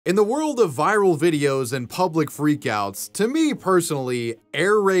In the world of viral videos and public freakouts, to me personally,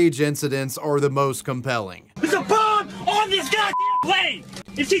 air rage incidents are the most compelling. There's a bomb on this goddamn plane!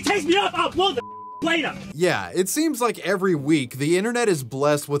 If she takes me up, I'll blow the plane up! Yeah, it seems like every week the internet is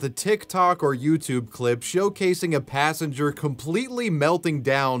blessed with a TikTok or YouTube clip showcasing a passenger completely melting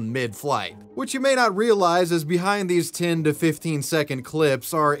down mid-flight. What you may not realize is behind these 10 to 15 second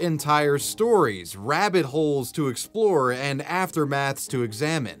clips are entire stories, rabbit holes to explore, and aftermaths to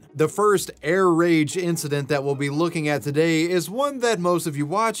examine. The first air rage incident that we'll be looking at today is one that most of you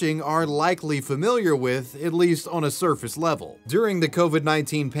watching are likely familiar with, at least on a surface level. During the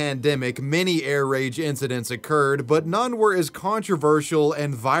COVID-19 pandemic, many air rage incidents occurred, but none were as controversial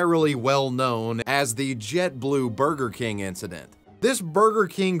and virally well known as the JetBlue Burger King incident. This Burger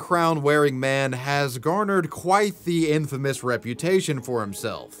King crown-wearing man has garnered quite the infamous reputation for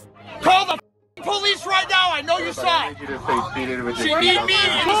himself. Call the police right now, I know you saw it. She need me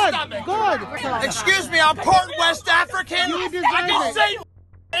in the stomach. Good. Excuse me, I'm part West African. I can say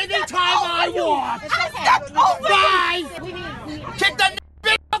anytime I want. Bye. Kick that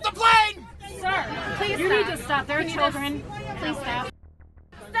bitch off the plane. Sir, please you need to stop. There are children. Please stop.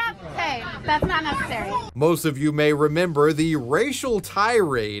 Stop. Hey, that's not necessary. Most of you may remember the racial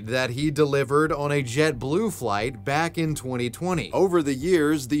tirade that he delivered on a JetBlue flight back in 2020. Over the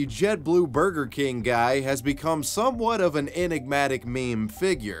years, the JetBlue Burger King guy has become somewhat of an enigmatic meme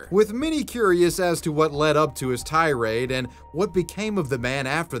figure, with many curious as to what led up to his tirade and what became of the man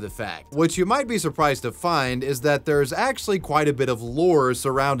after the fact. What you might be surprised to find is that there's actually quite a bit of lore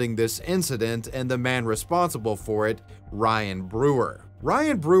surrounding this incident and the man responsible for it, Ryan Brewer.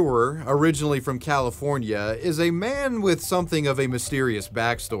 Ryan Brewer, originally from California, is a man with something of a mysterious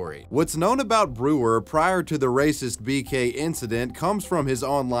backstory. What's known about Brewer prior to the racist BK incident comes from his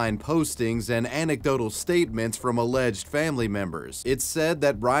online postings and anecdotal statements from alleged family members. It's said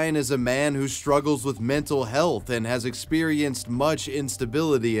that Ryan is a man who struggles with mental health and has experienced much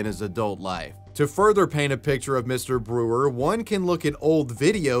instability in his adult life. To further paint a picture of Mr. Brewer, one can look at old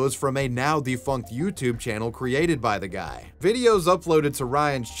videos from a now defunct YouTube channel created by the guy. Videos uploaded to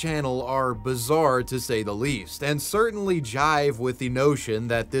Ryan's channel are bizarre to say the least, and certainly jive with the notion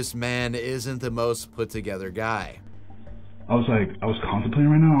that this man isn't the most put together guy. I was contemplating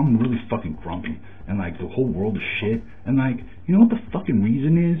right now, I'm really fucking grumpy, and like the whole world is shit, and like, you know what the fucking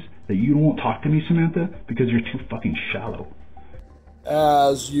reason is that you don't talk to me, Samantha? Because you're too fucking shallow.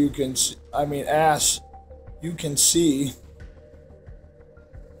 As you can see,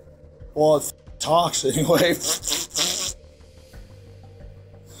 well, it talks anyway.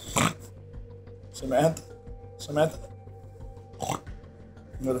 Samantha,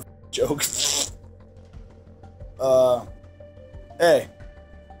 another joke. Hey,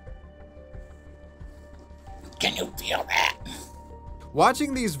 can you feel that?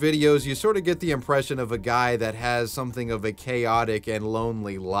 Watching these videos, you sort of get the impression of a guy that has something of a chaotic and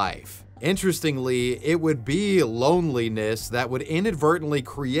lonely life. Interestingly, it would be loneliness that would inadvertently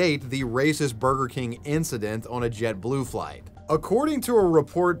create the racist Burger King incident on a JetBlue flight. According to a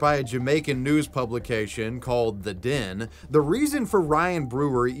report by a Jamaican news publication called The Den, the reason for Ryan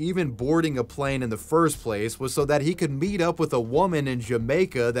Brewer even boarding a plane in the first place was so that he could meet up with a woman in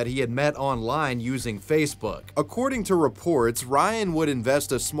Jamaica that he had met online using Facebook. According to reports, Ryan would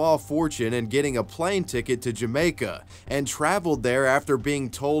invest a small fortune in getting a plane ticket to Jamaica and traveled there after being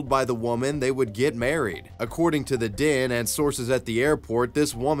told by the woman they would get married. According to The Den and sources at the airport,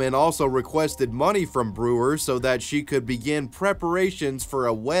 this woman also requested money from Brewer so that she could begin preparations for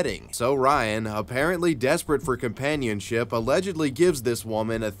a wedding. So Ryan, apparently desperate for companionship, allegedly gives this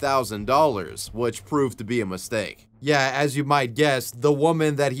woman $1,000, which proved to be a mistake. Yeah, as you might guess, the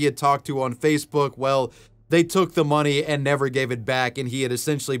woman that he had talked to on Facebook, well, they took the money and never gave it back, and he had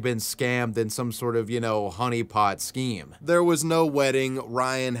essentially been scammed in some sort of, honeypot scheme. There was no wedding,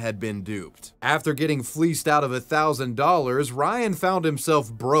 Ryan had been duped. After getting fleeced out of $1,000, Ryan found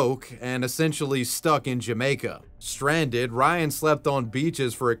himself broke and essentially stuck in Jamaica. Stranded, Ryan slept on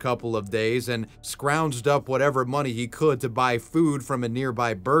beaches for a couple of days and scrounged up whatever money he could to buy food from a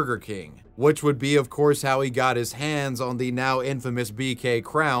nearby Burger King, which would be, of course, how he got his hands on the now infamous BK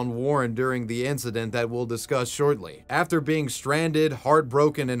crown worn during the incident that we'll discuss shortly. After being stranded,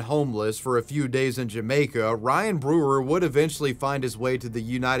 heartbroken, and homeless for a few days in Jamaica, Ryan Brewer would eventually find his way to the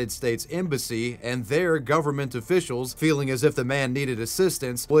United States Embassy, and there, government officials, feeling as if the man needed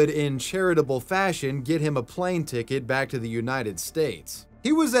assistance, would in charitable fashion get him a plane ticket back to the United States.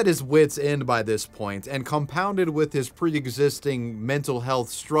 He was at his wit's end by this point, and compounded with his pre-existing mental health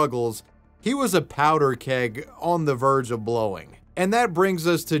struggles, he was a powder keg on the verge of blowing. And that brings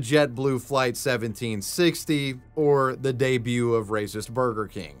us to JetBlue Flight 1760, or the debut of racist Burger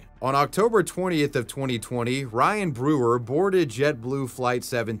King. On October 20th of 2020, Ryan Brewer boarded JetBlue Flight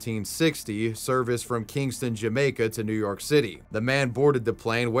 1760, service from Kingston, Jamaica to New York City. The man boarded the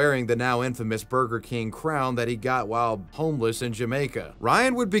plane wearing the now infamous Burger King crown that he got while homeless in Jamaica.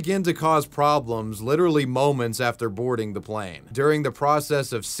 Ryan would begin to cause problems literally moments after boarding the plane. During the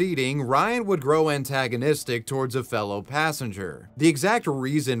process of seating, Ryan would grow antagonistic towards a fellow passenger. The exact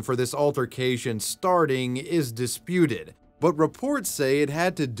reason for this altercation starting is disputed, but reports say it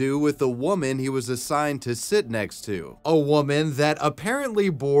had to do with the woman he was assigned to sit next to. A woman that apparently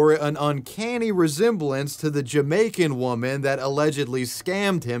bore an uncanny resemblance to the Jamaican woman that allegedly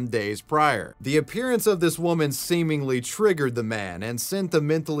scammed him days prior. The appearance of this woman seemingly triggered the man and sent the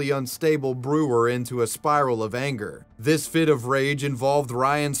mentally unstable Brewer into a spiral of anger. This fit of rage involved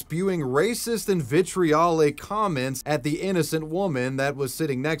Ryan spewing racist and vitriolic comments at the innocent woman that was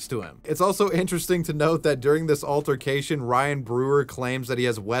sitting next to him. It's also interesting to note that during this altercation, Ryan Brewer claims that he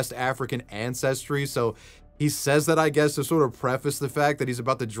has West African ancestry, so he says that, I guess, to sort of preface the fact that he's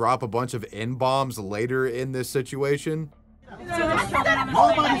about to drop a bunch of N-bombs later in this situation. Excuse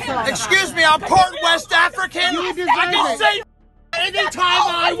me, I'm part West African. I can say anytime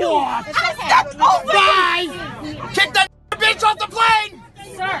I want. Bye! Kick that bitch off the plane!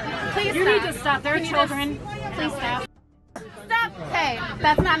 Sir, please you need to stop. There are children. Please stop. Stop. Hey,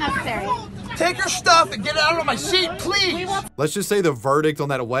 that's not necessary. Take your stuff and get out of my seat, please. Let's just say the verdict on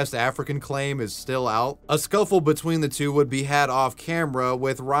that West African claim is still out. A scuffle between the two would be had off camera,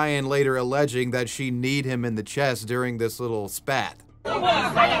 with Ryan later alleging that she kneed him in the chest during this little spat.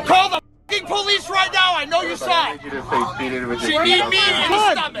 Call the fucking police right now. I know you saw it. She kneed me in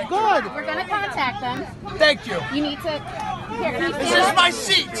the stomach. Good. We're gonna contact them. Thank you. You need to. Here, can you This stand is up? my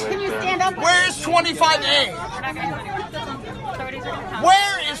seat. Can you stand up? Where is 25A?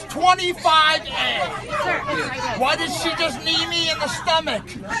 Where is 25A? Sir, it's right there. Why did she just knee me in the stomach?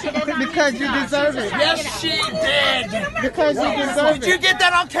 Because you deserve it. Yes, she did. Because you deserve Did you it. get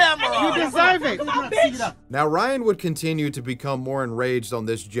that on camera? You deserve it. Now, Ryan would continue to become more enraged on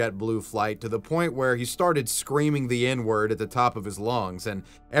this JetBlue flight to the point where he started screaming the N-word at the top of his lungs, and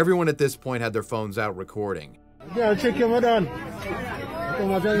everyone at this point had their phones out recording. Yeah, check your mother. You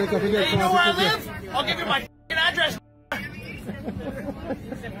know where I live? I'll give you my address. Come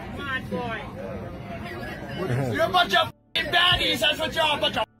on, boy. You're a bunch of baddies. That's what you're, a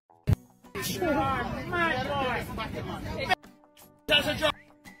bunch of. Come on, boy. That's what you're.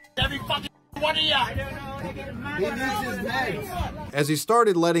 Every fucking one of you. As he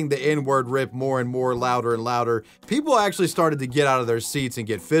started letting the N-word rip more and more, louder and louder, people actually started to get out of their seats and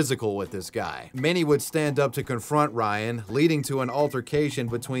get physical with this guy. Many would stand up to confront Ryan, leading to an altercation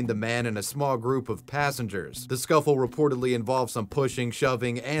between the man and a small group of passengers. The scuffle reportedly involved some pushing,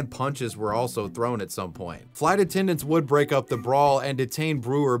 shoving, and punches were also thrown at some point. Flight attendants would break up the brawl and detain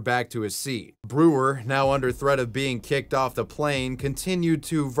Brewer back to his seat. Brewer, now under threat of being kicked off the plane, continued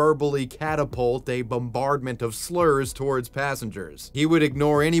to verbally catapult a bombardment of slurs towards passengers. He would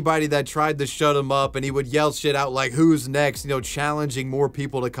ignore anybody that tried to shut him up, and he would yell shit out like, "Who's next?" Challenging more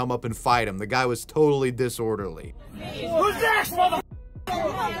people to come up and fight him. The guy was totally disorderly. Who's next, mother?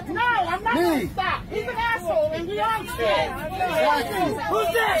 No, I'm not going to stop. He's an asshole and he owns it. Who's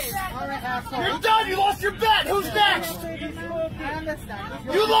next? You're done. You lost your bet. Who's next?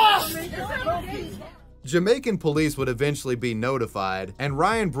 You lost. Jamaican police would eventually be notified, and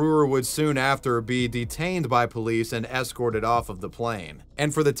Ryan Brewer would soon after be detained by police and escorted off of the plane.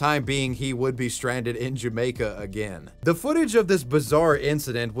 And for the time being, he would be stranded in Jamaica again. The footage of this bizarre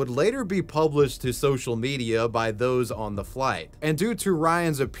incident would later be published to social media by those on the flight. And due to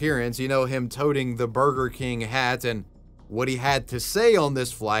Ryan's appearance, him toting the Burger King hat and what he had to say on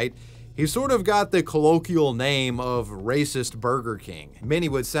this flight, he sort of got the colloquial name of Racist Burger King. Many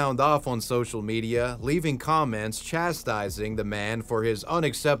would sound off on social media, leaving comments chastising the man for his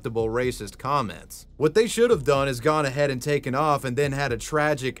unacceptable racist comments. What they should have done is gone ahead and taken off and then had a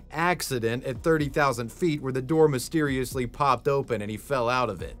tragic accident at 30,000 feet where the door mysteriously popped open and he fell out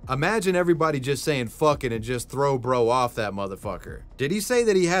of it. Imagine everybody just saying fuck it and just throw bro off that motherfucker. Did he say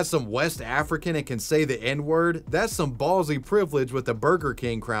that he has some West African and can say the N-word? That's some ballsy privilege with the Burger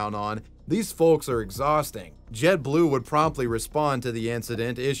King crown on. These folks are exhausting. JetBlue would promptly respond to the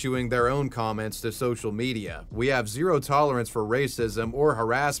incident, issuing their own comments to social media. "We have zero tolerance for racism or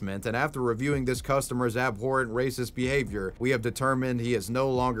harassment, and after reviewing this customer's abhorrent racist behavior, we have determined he is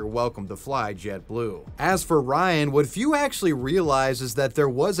no longer welcome to fly JetBlue." As for Ryan, what few actually realize is that there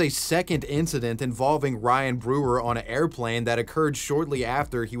was a second incident involving Ryan Brewer on an airplane that occurred shortly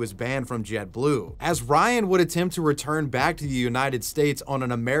after he was banned from JetBlue, as Ryan would attempt to return back to the United States on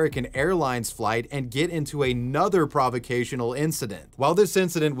an American Airlines flight and get into another provocational incident. While this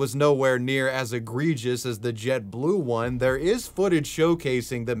incident was nowhere near as egregious as the JetBlue one, there is footage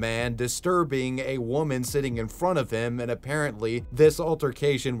showcasing the man disturbing a woman sitting in front of him, and apparently this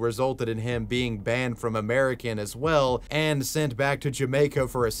altercation resulted in him being banned from American as well and sent back to Jamaica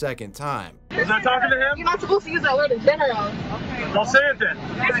for a second time. Was I talking to him? You're not supposed to use that word in general. Don't say it then.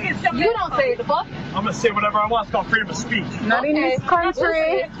 You don't say it, the fuck? I'm gonna say whatever I want. It's called freedom of speech. Not in this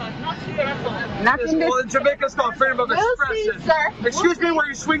country. Not in this. Well, in Jamaica, it's called freedom of expression. Sir. Excuse me while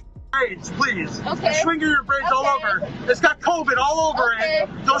you swing braids, please. Okay. You're swinging your braids all over. It's got COVID all over it.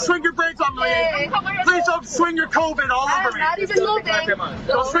 Don't swing your braids on me. Please don't swing your COVID all over me. I'm not even moving.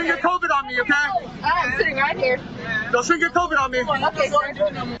 Don't swing your COVID on me, okay? I'm sitting right here. Don't swing your COVID on me. Okay, sir.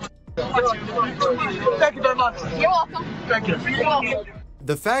 Thank you very much. You're welcome. Thank you. You're welcome.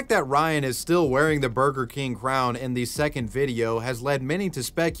 The fact that Ryan is still wearing the Burger King crown in the second video has led many to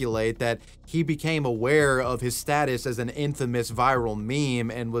speculate that he became aware of his status as an infamous viral meme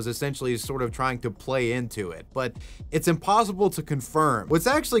and was essentially sort of trying to play into it, but it's impossible to confirm. What's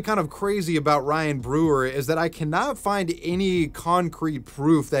actually kind of crazy about Ryan Brewer is that I cannot find any concrete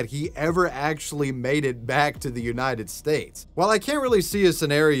proof that he ever actually made it back to the United States. While I can't really see a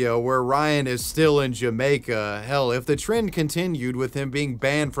scenario where Ryan is still in Jamaica, hell, if the trend continued with him being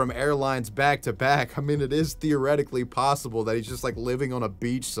banned from airlines back to back, I mean, it is theoretically possible that he's just like living on a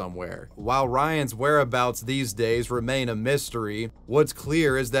beach somewhere. While Ryan's whereabouts these days remain a mystery, what's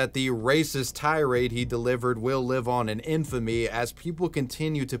clear is that the racist tirade he delivered will live on in infamy as people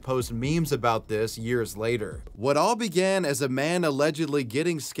continue to post memes about this years later. What all began as a man allegedly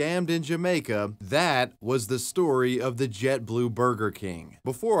getting scammed in Jamaica, that was the story of the JetBlue Burger King.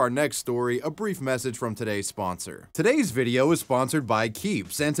 Before our next story, a brief message from today's sponsor. Today's video is sponsored by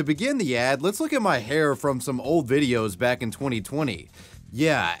Keeps, and to begin the ad, let's look at my hair from some old videos back in 2020.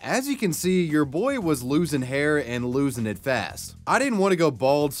 Yeah, as you can see, your boy was losing hair and losing it fast. I didn't want to go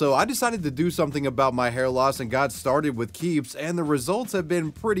bald, so I decided to do something about my hair loss and got started with Keeps, and the results have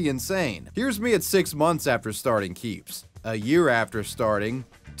been pretty insane. Here's me at 6 months after starting Keeps, a year after starting,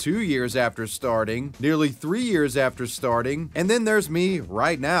 2 years after starting, nearly 3 years after starting, and then there's me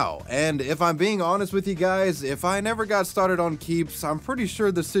right now. And if I'm being honest with you guys, if I never got started on Keeps, I'm pretty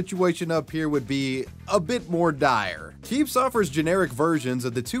sure the situation up here would be a bit more dire. Keeps offers generic versions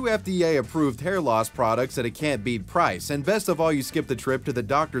of the 2 FDA-approved hair loss products at a can't-beat price, and best of all, you skip the trip to the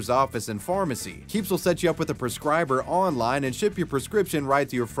doctor's office and pharmacy. Keeps will set you up with a prescriber online and ship your prescription right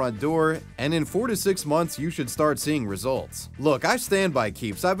to your front door, and in 4 to 6 months, you should start seeing results. Look, I stand by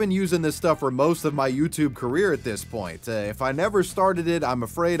Keeps. I've been using this stuff for most of my YouTube career at this point. If I never started it, I'm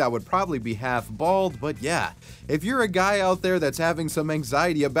afraid I would probably be half bald, but yeah, if you're a guy out there that's having some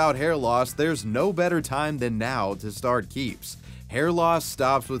anxiety about hair loss, there's no better time than now to start Keeps. Hair loss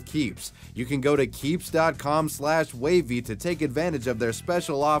stops with Keeps. You can go to keeps.com/wavy to take advantage of their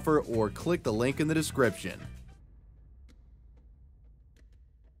special offer or click the link in the description.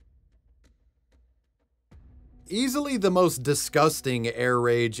 Easily the most disgusting air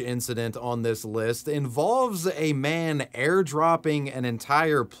rage incident on this list involves a man airdropping an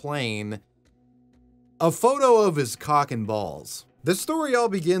entire plane a photo of his cock and balls. The story all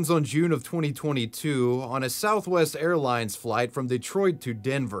begins on June of 2022 on a Southwest Airlines flight from Detroit to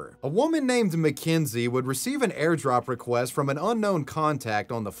Denver. A woman named Mackenzie would receive an airdrop request from an unknown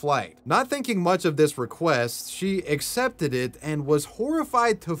contact on the flight. Not thinking much of this request, she accepted it and was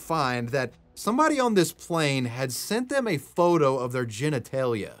horrified to find that somebody on this plane had sent them a photo of their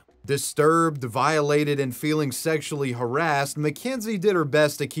genitalia. Disturbed, violated, and feeling sexually harassed, Mackenzie did her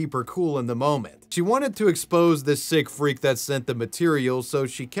best to keep her cool in the moment. She wanted to expose this sick freak that sent the material, so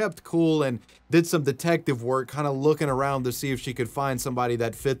she kept cool and did some detective work, kind of looking around to see if she could find somebody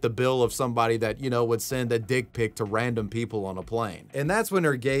that fit the bill of somebody that, you know, would send a dick pic to random people on a plane. And that's when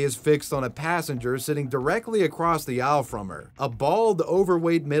her gaze fixed on a passenger sitting directly across the aisle from her. A bald,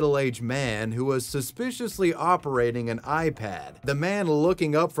 overweight, middle-aged man who was suspiciously operating an iPad. The man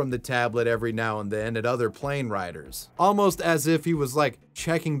looking up from the tablet every now and then at other plane riders. Almost as if he was like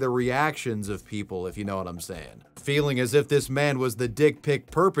checking the reactions of people, if you know what I'm saying. Feeling as if this man was the dick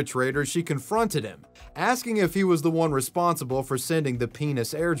pic perpetrator, she confronted him, asking if he was the one responsible for sending the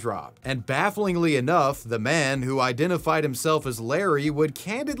penis airdrop. And bafflingly enough, the man, who identified himself as Larry, would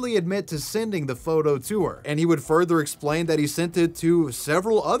candidly admit to sending the photo to her, and he would further explain that he sent it to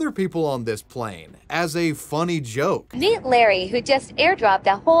several other people on this plane as a funny joke. Meet Larry, who just airdropped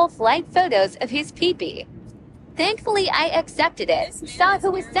a whole flight photos of his pee-pee. Thankfully, I accepted it, saw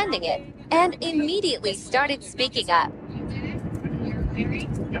who was sending it, and immediately started speaking up.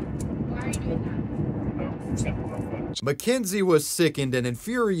 Mackenzie was sickened and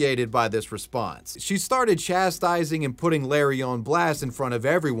infuriated by this response. She started chastising and putting Larry on blast in front of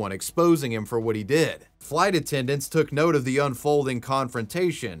everyone, exposing him for what he did. Flight attendants took note of the unfolding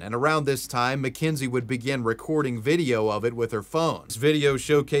confrontation, and around this time, Mackenzie would begin recording video of it with her phone. This video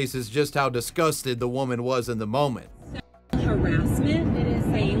showcases just how disgusted the woman was in the moment. Harassment, it is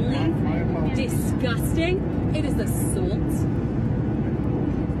insanely disgusting, it is assault.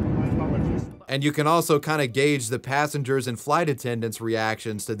 And you can also kind of gauge the passengers and flight attendants'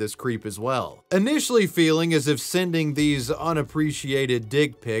 reactions to this creep as well. Initially feeling as if sending these unappreciated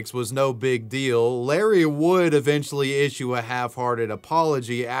dick pics was no big deal, Larry would eventually issue a half-hearted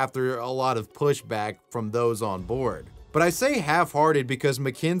apology after a lot of pushback from those on board. But I say half-hearted because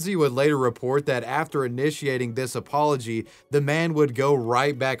Mackenzie would later report that after initiating this apology, the man would go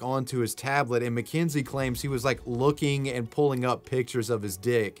right back onto his tablet, and Mackenzie claims he was like looking and pulling up pictures of his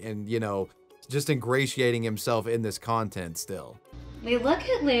dick and, you know, just ingratiating himself in this content still. We look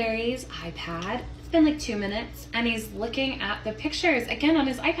at Larry's iPad. It's been like 2 minutes, and he's looking at the pictures again on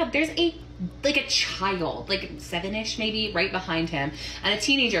his iPad. There's a child, like 7-ish maybe, right behind him, and a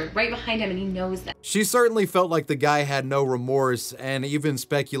teenager right behind him, and he knows that. She certainly felt like the guy had no remorse and even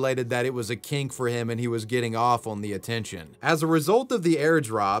speculated that it was a kink for him and he was getting off on the attention. As a result of the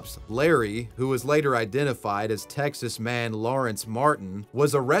airdrops, Larry, who was later identified as Texas man Lawrence Martin,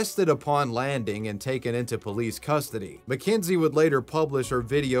 was arrested upon landing and taken into police custody. Mackenzie would later publish her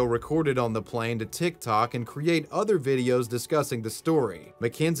video recorded on the plane to TikTok and create other videos discussing the story.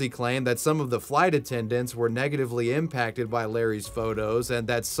 Mackenzie claimed that some of the flight attendants were negatively impacted by Larry's photos and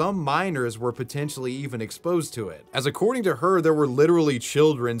that some minors were potentially even exposed to it, as according to her, there were literally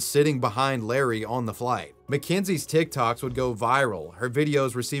children sitting behind Larry on the flight. Mackenzie's TikToks would go viral, her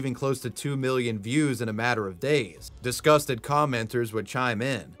videos receiving close to 2 million views in a matter of days. Disgusted commenters would chime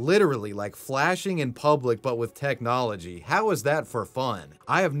in, literally like flashing in public but with technology. How is that for fun?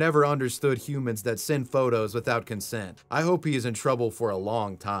 I have never understood humans that send photos without consent. I hope he is in trouble for a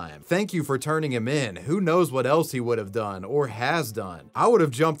long time. Thank you for turning him in. Who knows what else he would have done or has done. I would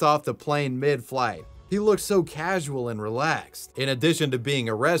have jumped off the plane mid-flight. He looked so casual and relaxed. In addition to being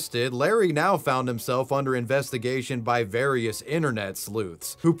arrested, Larry now found himself under investigation by various internet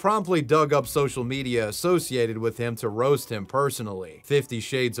sleuths, who promptly dug up social media associated with him to roast him personally. 50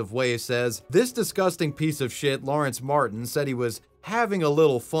 Shades of Way says, "This disgusting piece of shit Lawrence Martin said he was having a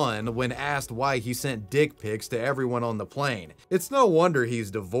little fun when asked why he sent dick pics to everyone on the plane. It's no wonder he's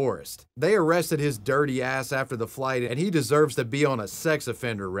divorced. They arrested his dirty ass after the flight and he deserves to be on a sex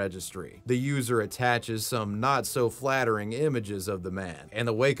offender registry." The user attaches some not so flattering images of the man. In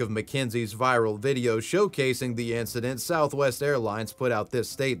the wake of Mackenzie's viral video showcasing the incident, Southwest Airlines put out this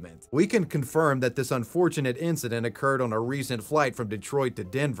statement. "We can confirm that this unfortunate incident occurred on a recent flight from Detroit to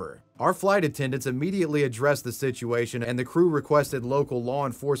Denver. Our flight attendants immediately addressed the situation and the crew requested local law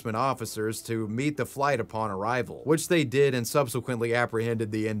enforcement officers to meet the flight upon arrival, which they did and subsequently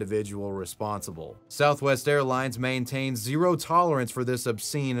apprehended the individual responsible. Southwest Airlines maintains zero tolerance for this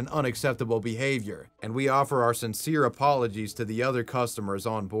obscene and unacceptable behavior, and we offer our sincere apologies to the other customers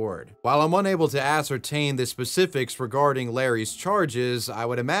on board." While I'm unable to ascertain the specifics regarding Larry's charges, I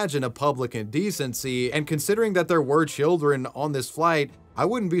would imagine a public indecency, and considering that there were children on this flight, I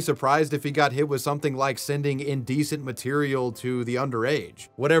wouldn't be surprised if he got hit with something like sending indecent material to the underage.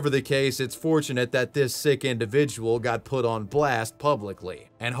 Whatever the case, it's fortunate that this sick individual got put on blast publicly,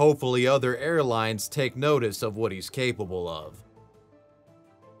 and hopefully other airlines take notice of what he's capable of.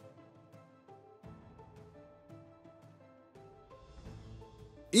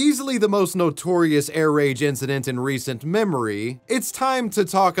 Easily the most notorious air rage incident in recent memory, it's time to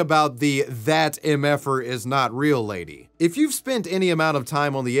talk about the "that MFer is not real" lady. If you've spent any amount of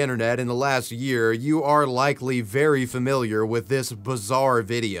time on the internet in the last year, you are likely very familiar with this bizarre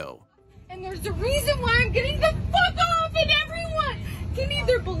video. And there's a reason why I'm getting the fuck off, and everyone can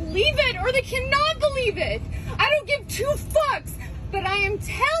either believe it or they cannot believe it. I don't give two fucks, but I am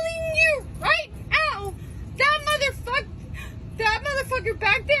telling you right now, that motherfucker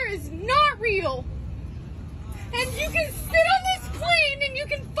back there is not real. And you can sit on this plane and you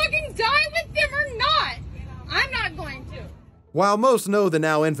can fucking die with them or not. I'm not going to. While most know the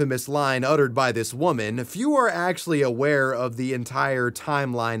now infamous line uttered by this woman, few are actually aware of the entire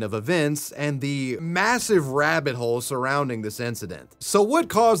timeline of events and the massive rabbit hole surrounding this incident. So what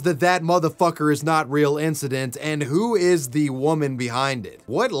caused the "that motherfucker is not real" incident, and who is the woman behind it?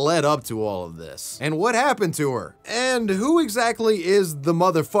 What led up to all of this? And what happened to her? And who exactly is the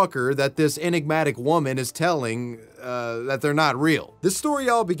motherfucker that this enigmatic woman is telling that they're not real? This story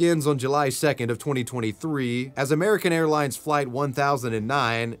all begins on July 2nd of 2023 as American Airlines Flight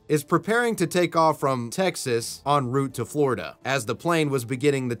 1009 is preparing to take off from Texas en route to Florida. As the plane was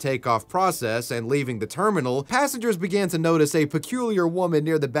beginning the takeoff process and leaving the terminal, passengers began to notice a peculiar woman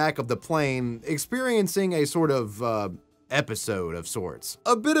near the back of the plane experiencing a sort of episode of sorts.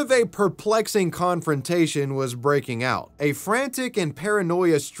 A bit of a perplexing confrontation was breaking out. A frantic and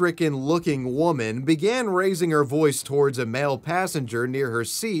paranoia-stricken looking woman began raising her voice towards a male passenger near her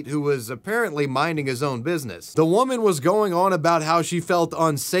seat who was apparently minding his own business. The woman was going on about how she felt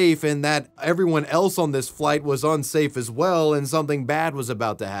unsafe and that everyone else on this flight was unsafe as well and something bad was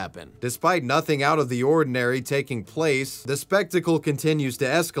about to happen. Despite nothing out of the ordinary taking place, the spectacle continues to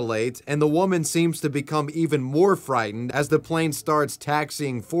escalate and the woman seems to become even more frightened as the plane starts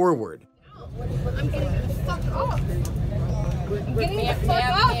taxiing forward. I'm getting the fuck off. I'm getting the fuck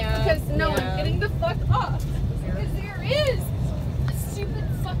off because no, I'm getting the fuck off because there is a stupid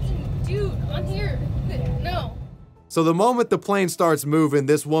fucking dude on here that no. So the moment the plane starts moving,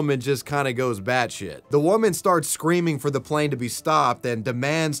 this woman just kind of goes batshit. The woman starts screaming for the plane to be stopped and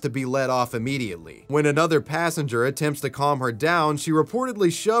demands to be let off immediately. When another passenger attempts to calm her down, she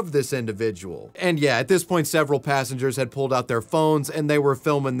reportedly shoved this individual. And yeah, at this point, several passengers had pulled out their phones and they were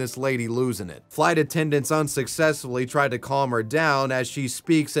filming this lady losing it. Flight attendants unsuccessfully tried to calm her down as she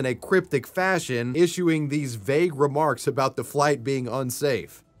speaks in a cryptic fashion, issuing these vague remarks about the flight being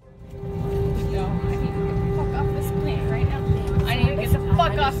unsafe.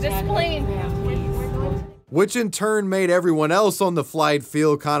 Fuck off this plane. Which in turn made everyone else on the flight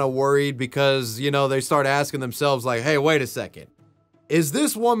feel kind of worried because, you know, they start asking themselves like, hey, wait a second. Is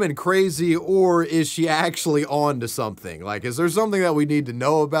this woman crazy or is she actually on to something? Like, is there something that we need to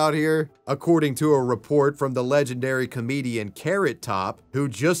know about here? According to a report from the legendary comedian Carrot Top, who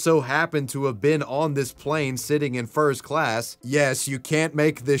just so happened to have been on this plane sitting in first class, yes, you can't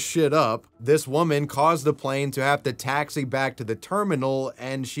make this shit up, this woman caused the plane to have to taxi back to the terminal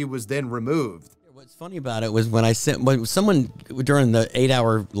and she was then removed. What's funny about it was when someone during the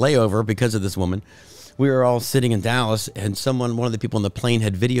 8-hour layover because of this woman, we were all sitting in Dallas and one of the people on the plane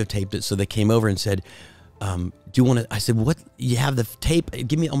had videotaped it. So they came over and said, do you want to, I said, what, you have the tape?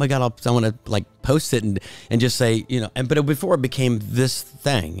 Give me, oh my God, I want to like post it and just say, you know, but before it became this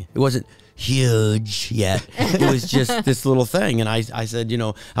thing, it wasn't huge yet. It was just this little thing. And I said, you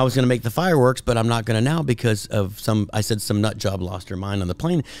know, I was going to make the fireworks, but I'm not going to now because of some nut job lost her mind on the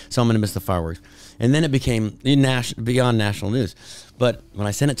plane. So I'm going to miss the fireworks. And then it became beyond national news. But when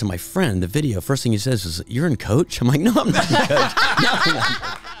I sent it to my friend, the video, first thing he says was, "You're in coach?" I'm like, no, I'm not in coach. No, I'm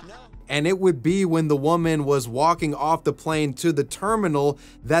not. And it would be when the woman was walking off the plane to the terminal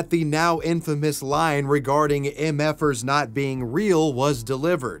that the now infamous line regarding MFers not being real was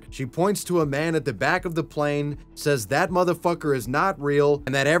delivered. She points to a man at the back of the plane, says that motherfucker is not real,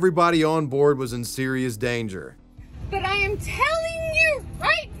 and that everybody on board was in serious danger. But I am telling you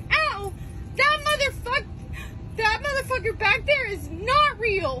right now, that motherfucker back there is not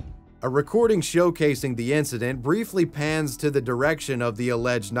real. A recording showcasing the incident briefly pans to the direction of the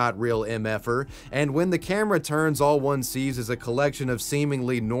alleged not real MFer, and when the camera turns, all one sees is a collection of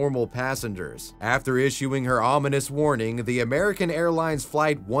seemingly normal passengers. After issuing her ominous warning, the American Airlines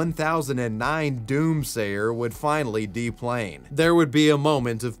Flight 1009 doomsayer would finally deplane. There would be a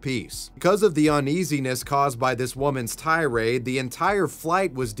moment of peace. Because of the uneasiness caused by this woman's tirade, the entire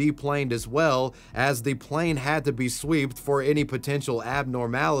flight was deplaned as well, as the plane had to be swept for any potential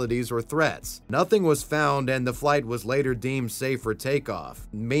abnormalities or threats. Nothing was found and the flight was later deemed safe for takeoff.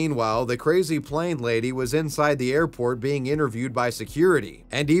 Meanwhile, the crazy plane lady was inside the airport being interviewed by security.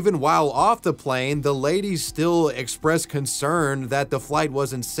 And even while off the plane, the lady still expressed concern that the flight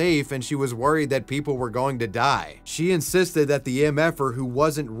wasn't safe and she was worried that people were going to die. She insisted that the MFer who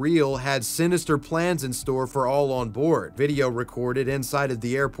wasn't real had sinister plans in store for all on board. Video recorded inside of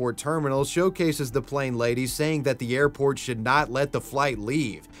the airport terminal showcases the plane lady saying that the airport should not let the flight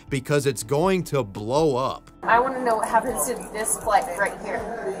leave because it's going to blow up. I want to know what happens to this flight right here.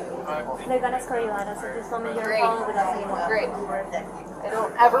 They're gonna escort you out, so just let me get phone with us anymore. Great. I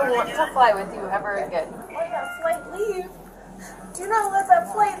don't ever want to fly with you ever again. Let that flight leave. Do not let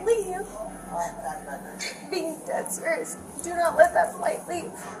that flight leave. Being dead serious. Do not let that flight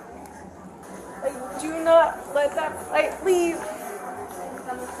leave. Like, do not let that flight leave.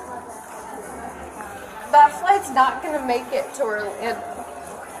 That flight's not going to make it to Orlando.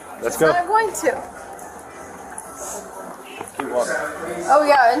 Let's go. It's not going to. Keep walking. Oh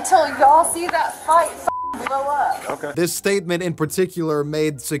yeah, until y'all see that flight blow up. Okay. This statement in particular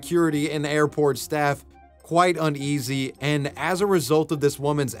made security and airport staff quite uneasy, and as a result of this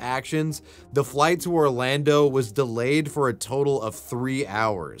woman's actions, the flight to Orlando was delayed for a total of 3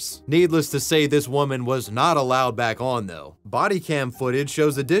 hours. Needless to say, this woman was not allowed back on though. Body cam footage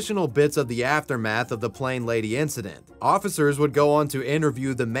shows additional bits of the aftermath of the plane lady incident. Officers would go on to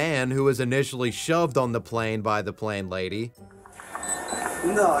interview the man who was initially shoved on the plane by the plane lady.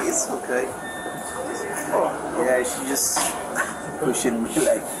 No, it's okay. Yeah, she just pushing me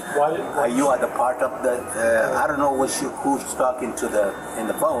like, you are the part of the, I don't know who's talking to in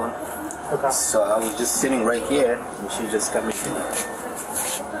the phone. Okay. So I was just sitting right here, and she just coming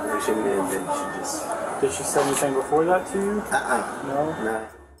pushing me, and then she just... Did she say anything before that to you? No.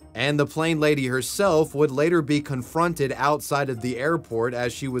 And the plane lady herself would later be confronted outside of the airport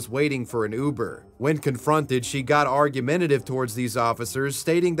as she was waiting for an Uber. When confronted, she got argumentative towards these officers,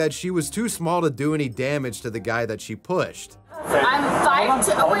 stating that she was too small to do any damage to the guy that she pushed. I'm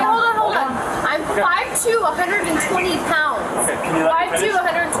 5'2". Oh, wait, hold on. I'm 5'2", 120 pounds. Okay, can you let me 5'2",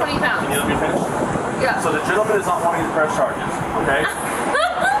 120 pounds. Can you let me finish? Yeah. So the gentleman is not wanting to press charges, okay?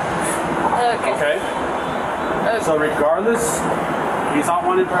 Okay. So regardless, he's not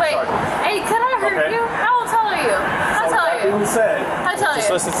wanting to press charges. Hey, could I hurt you? How tall are you? How tall are you? How tall are you?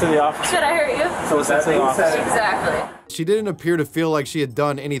 Just listen to the officer. Could I hurt you? So listen to the officer. Exactly. She didn't appear to feel like she had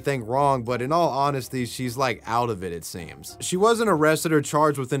done anything wrong, but in all honesty, she's like out of it seems. She wasn't arrested or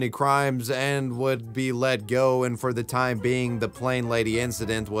charged with any crimes and would be let go, and for the time being, the plane lady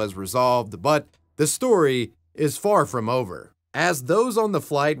incident was resolved, but the story is far from over, as those on the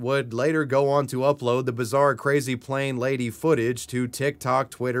flight would later go on to upload the bizarre crazy plane lady footage to TikTok,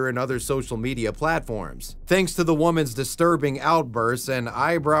 Twitter, and other social media platforms. Thanks to the woman's disturbing outbursts and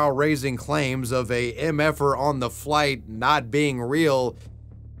eyebrow-raising claims of a MFer on the flight not being real,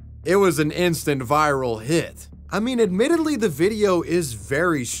 it was an instant viral hit. I mean, admittedly, the video is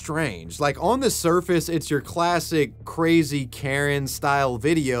very strange. Like, on the surface, it's your classic crazy Karen style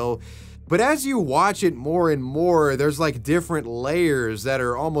video, but as you watch it more and more, there's like different layers that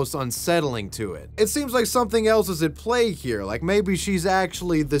are almost unsettling to it. It seems like something else is at play here, like maybe she's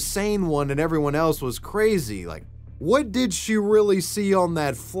actually the sane one and everyone else was crazy. Like, what did she really see on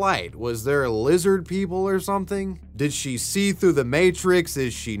that flight? Was there lizard people or something? Did she see through the Matrix?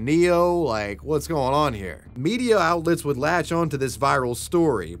 Is she Neo? Like, what's going on here? Media outlets would latch onto this viral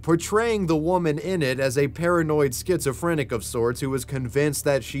story, portraying the woman in it as a paranoid schizophrenic of sorts who was convinced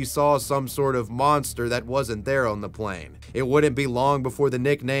that she saw some sort of monster that wasn't there on the plane. It wouldn't be long before the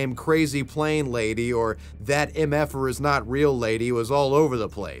nickname Crazy Plane Lady or That MFer Is Not Real Lady was all over the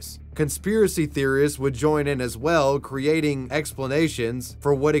place. Conspiracy theorists would join in as well, creating explanations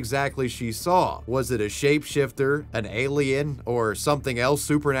for what exactly she saw. Was it a shapeshifter, an alien, or something else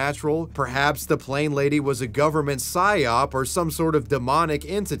supernatural? Perhaps the plane lady was a government psyop or some sort of demonic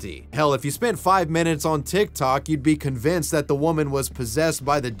entity. Hell, if you spent 5 minutes on TikTok, you'd be convinced that the woman was possessed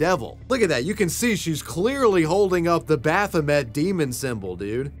by the devil. Look at that, you can see she's clearly holding up the Baphomet demon symbol,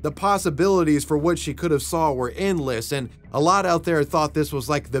 dude. The possibilities for what she could have saw were endless, and a lot out there thought this was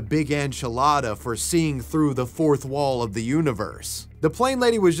like the big enchilada for seeing through the fourth wall of the universe. The plane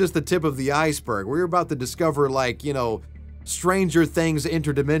lady was just the tip of the iceberg. We were about to discover, like, you know, Stranger Things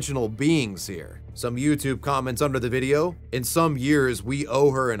interdimensional beings here. Some YouTube comments under the video: in some years, we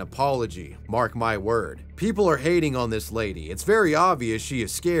owe her an apology. Mark my word. People are hating on this lady. It's very obvious she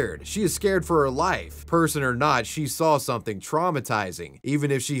is scared. She is scared for her life. Person or not, she saw something traumatizing,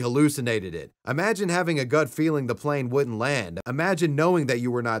 even if she hallucinated it. Imagine having a gut feeling the plane wouldn't land. Imagine knowing that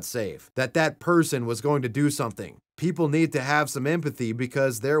you were not safe, that that person was going to do something. People need to have some empathy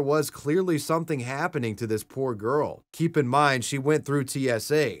because there was clearly something happening to this poor girl. Keep in mind, she went through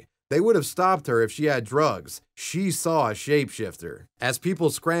TSA. They would have stopped her if she had drugs. She saw a shapeshifter. As people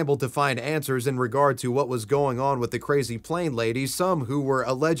scrambled to find answers in regard to what was going on with the crazy plane lady, some who were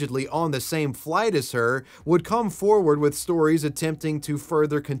allegedly on the same flight as her would come forward with stories attempting to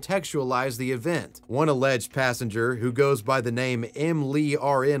further contextualize the event. One alleged passenger, who goes by the name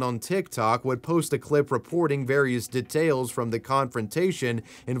MLeeRN on TikTok, would post a clip reporting various details from the confrontation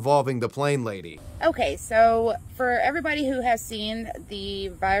involving the plane lady. Okay, so for everybody who has seen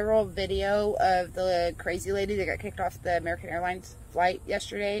the viral video of the crazy lady that got kicked off the American Airlines flight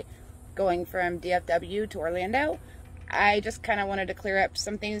yesterday going from DFW to Orlando, I just kind of wanted to clear up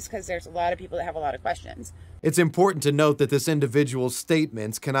some things because there's a lot of people that have a lot of questions. It's important to note that this individual's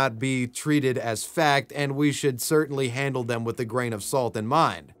statements cannot be treated as fact, and we should certainly handle them with a grain of salt in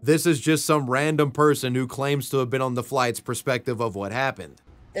mind. This is just some random person who claims to have been on the flight's perspective of what happened.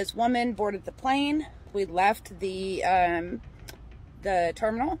 This woman boarded the plane. We left the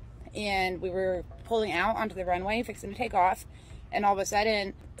terminal, and we were pulling out onto the runway, fixing to take off. And all of a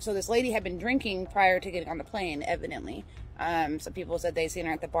sudden, so this lady had been drinking prior to getting on the plane, evidently. Some people said they'd seen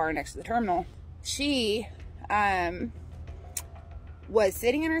her at the bar next to the terminal. She was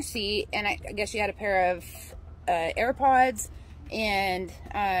sitting in her seat, and I guess she had a pair of AirPods, and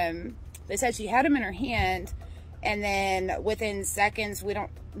they said she had them in her hand, and then within seconds, we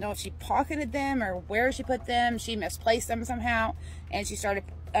don't know if she pocketed them or where she put them. She misplaced them somehow, and she started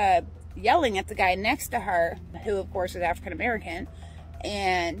yelling at the guy next to her, who of course is African American,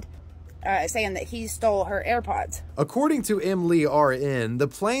 and saying that he stole her AirPods. According to Emily RN, the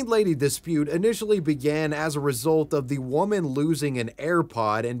plane lady dispute initially began as a result of the woman losing an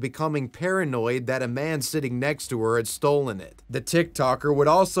AirPod and becoming paranoid that a man sitting next to her had stolen it. The TikToker would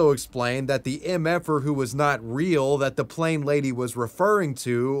also explain that the MFer who was not real that the plane lady was referring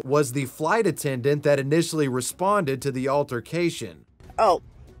to was the flight attendant that initially responded to the altercation. Oh,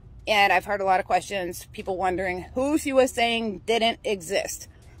 and I've heard a lot of questions, people wondering who she was saying didn't exist.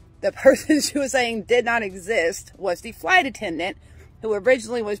 The person she was saying did not exist was the flight attendant, who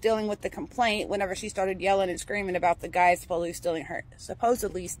originally was dealing with the complaint whenever she started yelling and screaming about the guy supposedly stealing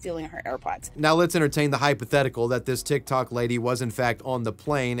her AirPods. Now let's entertain the hypothetical that this TikTok lady was in fact on the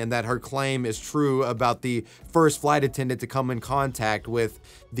plane and that her claim is true about the first flight attendant to come in contact with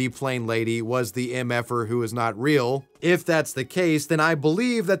the plane lady was the MFer who is not real. If that's the case, then I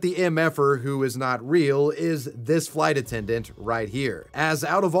believe that the MFer who is not real is this flight attendant right here. As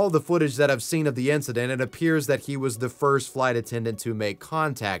out of all the footage that I've seen of the incident, it appears that he was the first flight attendant to make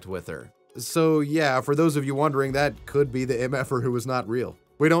contact with her. So yeah, for those of you wondering, that could be the MFer who was not real.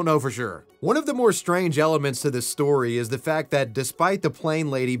 We don't know for sure. One of the more strange elements to this story is the fact that despite the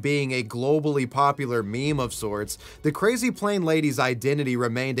plane lady being a globally popular meme of sorts, the crazy plane lady's identity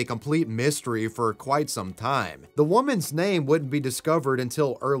remained a complete mystery for quite some time. The woman's name wouldn't be discovered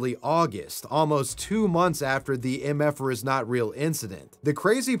until early August, almost 2 months after the MFer is not real incident. The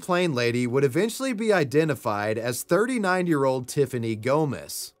crazy plane lady would eventually be identified as 39-year-old Tiffany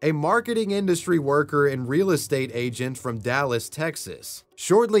Gomez, a marketing industry worker and real estate agent from Dallas, Texas.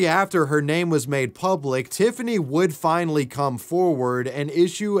 Shortly after her name was made public, Tiffany would finally come forward and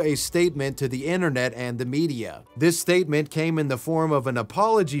issue a statement to the internet and the media. This statement came in the form of an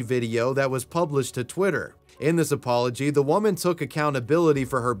apology video that was published to Twitter. In this apology, the woman took accountability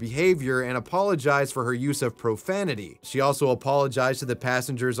for her behavior and apologized for her use of profanity. She also apologized to the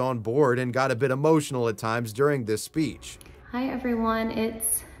passengers on board and got a bit emotional at times during this speech. Hi everyone,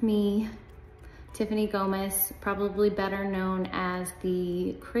 it's me, Tiffany Gomez, probably better known as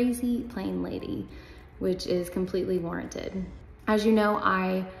the crazy plane lady, which is completely warranted. As you know,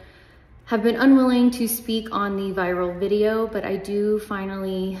 I have been unwilling to speak on the viral video, but I do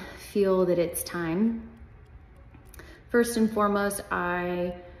finally feel that it's time. First and foremost,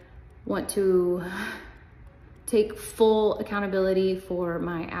 I want to take full accountability for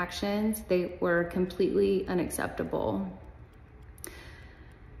my actions. They were completely unacceptable.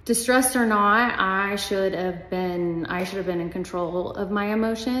 Distressed or not, I should have been in control of my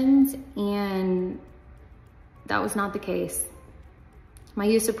emotions, and that was not the case. My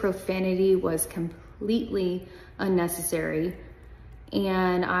use of profanity was completely unnecessary,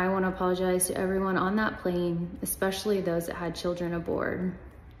 and I want to apologize to everyone on that plane, especially those that had children aboard.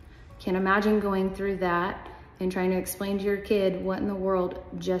 Can't imagine going through that and trying to explain to your kid what in the world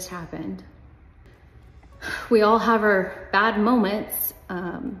just happened. We all have our bad moments,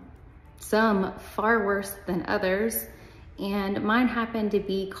 some far worse than others, and mine happened to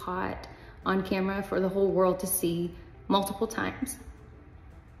be caught on camera for the whole world to see multiple times.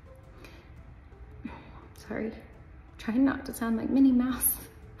 Sorry, trying not to sound like Minnie Mouse.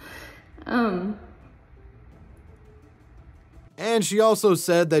 And she also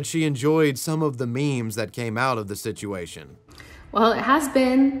said that she enjoyed some of the memes that came out of the situation. Well, it has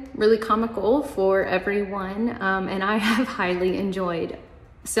been really comical for everyone, and I have highly enjoyed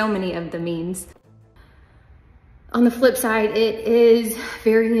so many of the memes. On the flip side, it is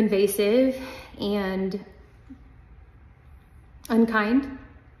very invasive and unkind.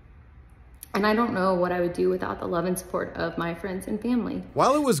 And I don't know what I would do without the love and support of my friends and family.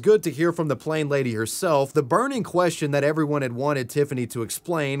 While it was good to hear from the plane lady herself, the burning question that everyone had wanted Tiffany to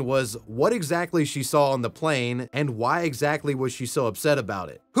explain was what exactly she saw on the plane and why exactly was she so upset about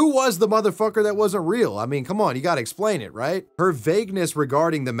it. Who was the motherfucker that wasn't real? I mean, come on, you gotta explain it, right? Her vagueness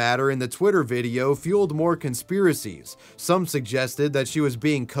regarding the matter in the Twitter video fueled more conspiracies. Some suggested that she was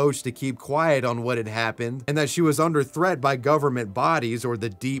being coached to keep quiet on what had happened and that she was under threat by government bodies or the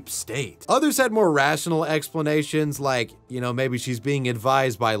deep state. Others had more rational explanations like, you know, maybe she's being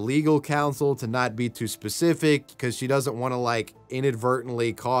advised by legal counsel to not be too specific because she doesn't want to like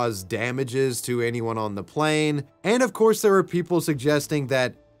inadvertently cause damages to anyone on the plane. And of course, there were people suggesting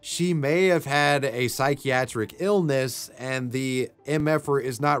that she may have had a psychiatric illness and the MFR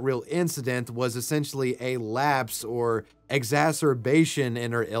is not real incident was essentially a lapse or exacerbation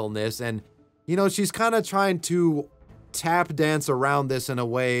in her illness. And, you know, she's kind of trying to tap dance around this in a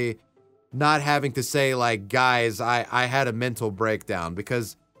way, not having to say like, guys, I had a mental breakdown,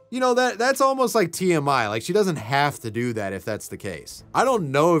 because you know, that's almost like TMI. Like, she doesn't have to do that if that's the case. I don't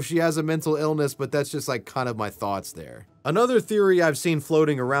know if she has a mental illness, but that's just like kind of my thoughts there. Another theory I've seen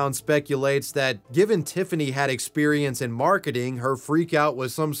floating around speculates that given Tiffany had experience in marketing, her freakout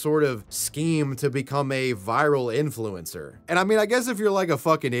was some sort of scheme to become a viral influencer. And I mean, I guess if you're like a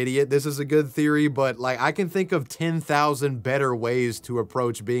fucking idiot, this is a good theory, but like I can think of 10,000 better ways to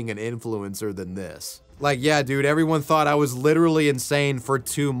approach being an influencer than this. Like, yeah, dude, everyone thought I was literally insane for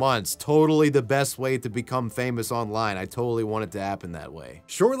 2 months. Totally the best way to become famous online. I totally want it to happen that way.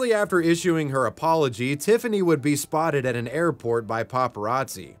 Shortly after issuing her apology, Tiffany would be spotted at an airport by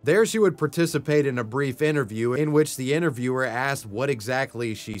paparazzi. There she would participate in a brief interview in which the interviewer asked what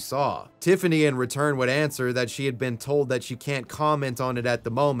exactly she saw. Tiffany in return would answer that she had been told that she can't comment on it at the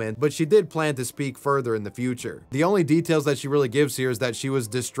moment, but she did plan to speak further in the future. The only details that she really gives here is that she was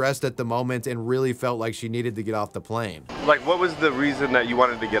distressed at the moment and really felt like she needed to get off the plane. Like, what was the reason that you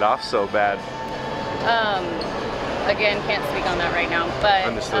wanted to get off so bad? Again, can't speak on that right now, but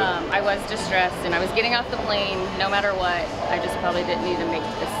I was distressed and I was getting off the plane no matter what. I just probably didn't need to make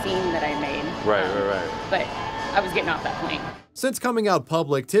the scene that I made. Right. But I was getting off that plane. Since coming out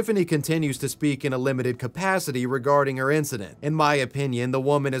public, Tiffany continues to speak in a limited capacity regarding her incident. In my opinion, the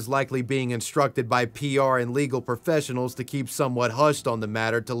woman is likely being instructed by PR and legal professionals to keep somewhat hushed on the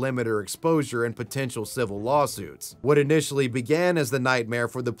matter to limit her exposure and potential civil lawsuits. What initially began as the nightmare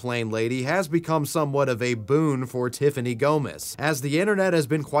for the plane lady has become somewhat of a boon for Tiffany Gomez, as the internet has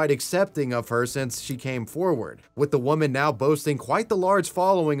been quite accepting of her since she came forward, with the woman now boasting quite the large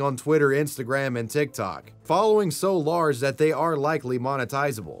following on Twitter, Instagram, and TikTok. Following so large that they are likely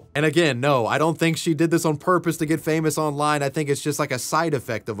monetizable. And again, no, I don't think she did this on purpose to get famous online. I think it's just like a side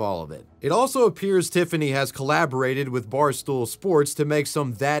effect of all of it. It also appears Tiffany has collaborated with Barstool Sports to make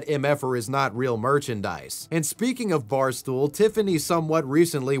some That MFR Is Not Real merchandise. And speaking of Barstool, Tiffany somewhat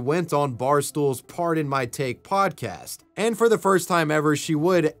recently went on Barstool's Pardon My Take podcast. And for the first time ever, she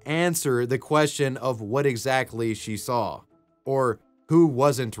would answer the question of what exactly she saw, or who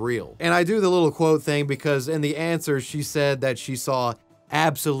wasn't real. And I do the little quote thing because in the answer, she said that she saw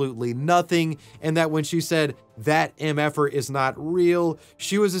absolutely nothing, and that when she said that MFR is not real,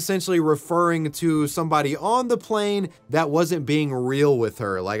 she was essentially referring to somebody on the plane that wasn't being real with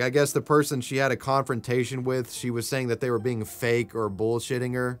her. Like, I guess the person she had a confrontation with, she was saying that they were being fake or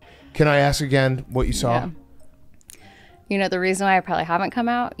bullshitting her. Can I ask again what you saw? Yeah. You know, the reason why I probably haven't come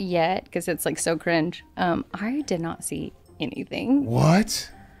out yet, because it's like so cringe, I did not see anything. What?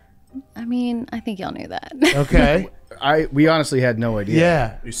 I mean, I think y'all knew that. Okay. We honestly had no idea.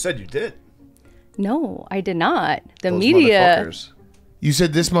 Yeah. You said you did. No, I did not. The Those media. motherfuckers. You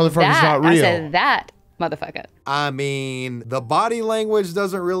said this motherfucker's not real. I said that motherfucker. I mean, the body language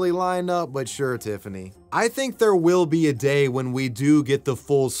doesn't really line up, but sure, Tiffany. I think there will be a day when we do get the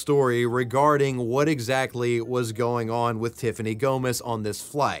full story regarding what exactly was going on with Tiffany Gomez on this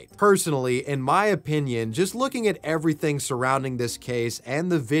flight. Personally, in my opinion, just looking at everything surrounding this case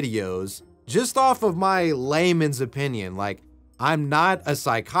and the videos, just off of my layman's opinion, like, I'm not a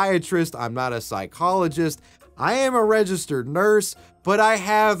psychiatrist, I'm not a psychologist, I am a registered nurse, but I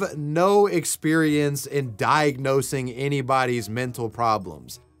have no experience in diagnosing anybody's mental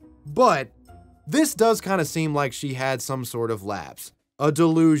problems. But this does kind of seem like she had some sort of lapse, a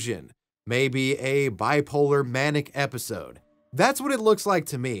delusion, maybe a bipolar manic episode. That's what it looks like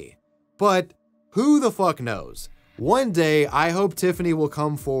to me. But who the fuck knows? One day, I hope Tiffany will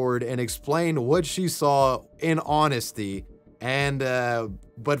come forward and explain what she saw in honesty. And,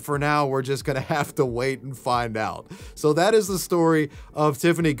 but for now, we're just gonna have to wait and find out. So that is the story of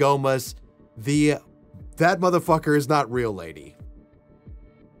Tiffany Gomez, that motherfucker is not real lady.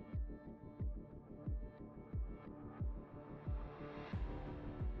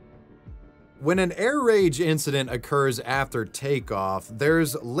 When an air rage incident occurs after takeoff,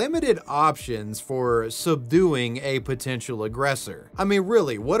 there's limited options for subduing a potential aggressor. I mean,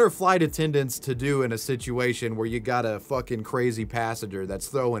 really, what are flight attendants to do in a situation where you got a fucking crazy passenger that's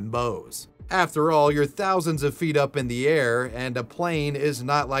throwing bows? After all, you're thousands of feet up in the air, and a plane is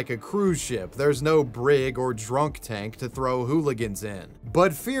not like a cruise ship. There's no brig or drunk tank to throw hooligans in.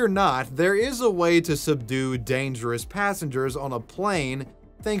 But fear not, there is a way to subdue dangerous passengers on a plane,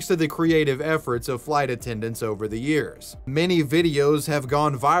 thanks to the creative efforts of flight attendants over the years. Many videos have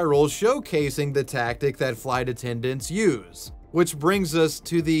gone viral showcasing the tactic that flight attendants use. Which brings us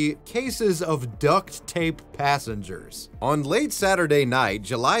to the cases of duct tape passengers. On late Saturday night,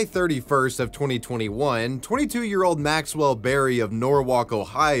 July 31st of 2021, 22-year-old Maxwell Berry of Norwalk,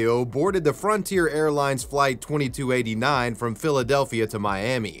 Ohio, boarded the Frontier Airlines Flight 2289 from Philadelphia to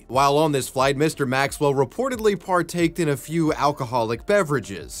Miami. While on this flight, Mr. Maxwell reportedly partaked in a few alcoholic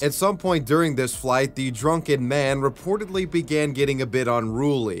beverages. At some point during this flight, the drunken man reportedly began getting a bit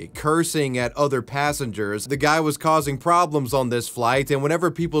unruly, cursing at other passengers. The guy was causing problems on this flight, and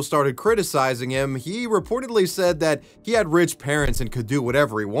whenever people started criticizing him, he reportedly said that he had rich parents and could do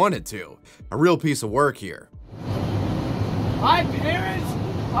whatever he wanted to. A real piece of work here. My parents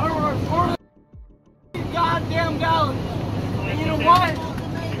are worth goddamn dollars. And you know what?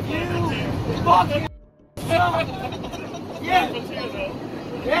 You fucking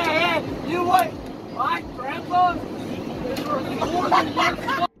yeah. You what? My grandpa is worth more than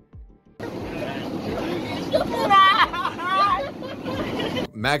your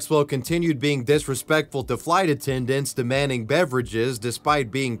Maxwell continued being disrespectful to flight attendants demanding beverages despite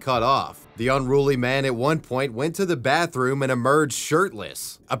being cut off. The unruly man at one point went to the bathroom and emerged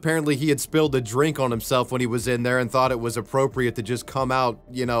shirtless. Apparently he had spilled a drink on himself when he was in there and thought it was appropriate to just come out,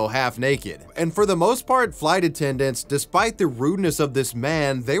 you know, half naked. And for the most part, flight attendants, despite the rudeness of this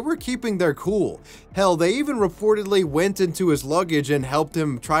man, they were keeping their cool. Hell, they even reportedly went into his luggage and helped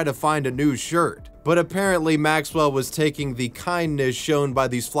him try to find a new shirt. But apparently Maxwell was taking the kindness shown by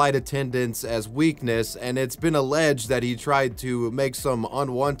these flight attendants as weakness, and it's been alleged that he tried to make some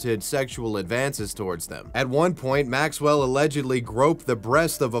unwanted sexual advances towards them. At one point, Maxwell allegedly groped the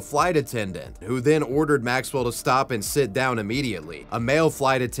breast of a flight attendant, who then ordered Maxwell to stop and sit down immediately. A male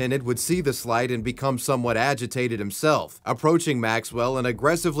flight attendant would see the slight and become somewhat agitated himself, approaching Maxwell and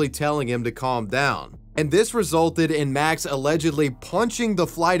aggressively telling him to calm down. And this resulted in Max allegedly punching the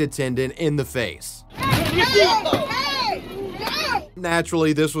flight attendant in the face.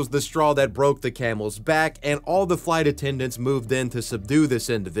 Naturally, this was the straw that broke the camel's back, and all the flight attendants moved in to subdue this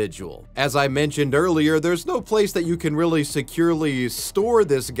individual. As I mentioned earlier, there's no place that you can really securely store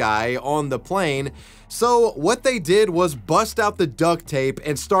this guy on the plane, so what they did was bust out the duct tape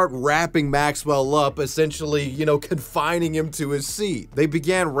and start wrapping Maxwell up, essentially, you know, confining him to his seat. They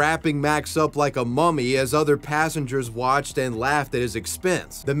began wrapping Max up like a mummy as other passengers watched and laughed at his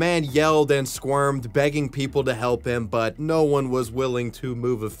expense. The man yelled and squirmed, begging people to help him, but no one was willing to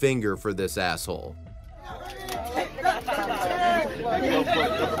move a finger for this asshole. Shut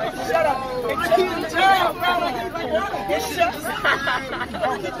up!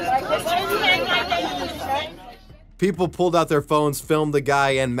 People pulled out their phones, filmed the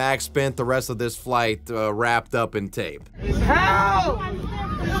guy, and Max spent the rest of this flight wrapped up in tape. Help!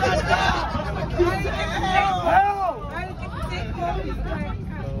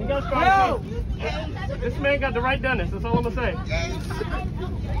 Help! This man got the right dentist, that's all I'm gonna say.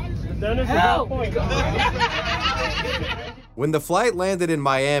 The dentist is on point. When the flight landed in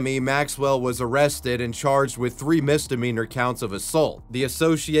Miami, Maxwell was arrested and charged with 3 misdemeanor counts of assault. The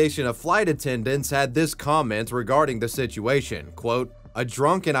Association of Flight Attendants had this comment regarding the situation, quote, "A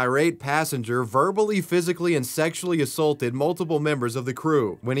drunk and irate passenger verbally, physically, and sexually assaulted multiple members of the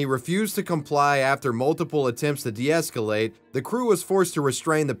crew. When he refused to comply after multiple attempts to de-escalate, the crew was forced to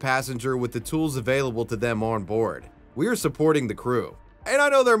restrain the passenger with the tools available to them on board. We are supporting the crew." And I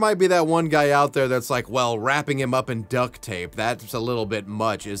know there might be that one guy out there that's like, well, wrapping him up in duct tape, that's a little bit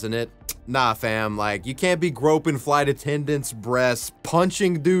much, isn't it? Nah, fam, like, you can't be groping flight attendants' breasts,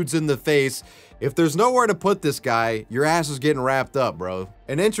 punching dudes in the face. If there's nowhere to put this guy, your ass is getting wrapped up, bro.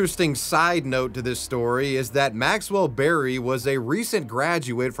 An interesting side note to this story is that Maxwell Berry was a recent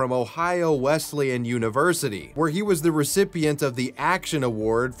graduate from Ohio Wesleyan University, where he was the recipient of the Action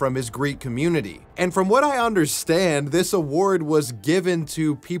Award from his Greek community. And from what I understand, this award was given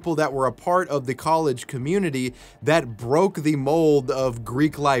to people that were a part of the college community that broke the mold of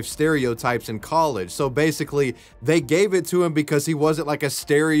Greek life stereotypes in college. So basically, they gave it to him because he wasn't like a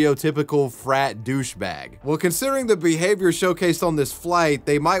stereotypical frat douchebag. Well, considering the behavior showcased on this flight, flight,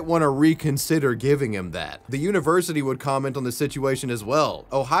 they might want to reconsider giving him that. The university would comment on the situation as well.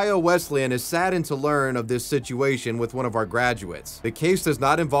 Ohio Wesleyan is saddened to learn of this situation with one of our graduates. The case does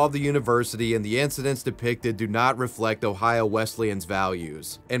not involve the university, and the incidents depicted do not reflect Ohio Wesleyan's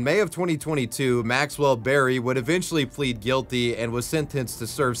values. In May of 2022, Maxwell Berry would eventually plead guilty and was sentenced to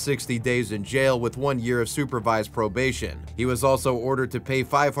serve 60 days in jail with 1 year of supervised probation. He was also ordered to pay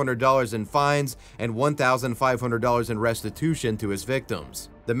 $500 in fines and $1,500 in restitution to his victims.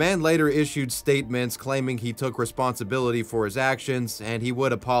 The man later issued statements claiming he took responsibility for his actions and he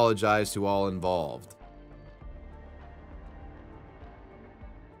would apologize to all involved.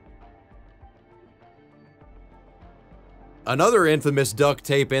 Another infamous duct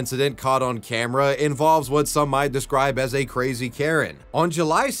tape incident caught on camera involves what some might describe as a crazy Karen. On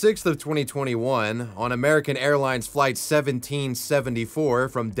July 6th of 2021, on American Airlines Flight 1774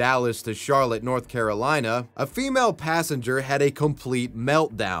 from Dallas to Charlotte, North Carolina, a female passenger had a complete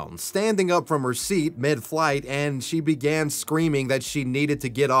meltdown, standing up from her seat mid-flight, and she began screaming that she needed to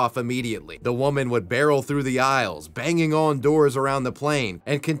get off immediately. The woman would barrel through the aisles, banging on doors around the plane,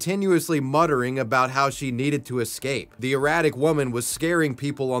 and continuously muttering about how she needed to escape. The erratic woman was scaring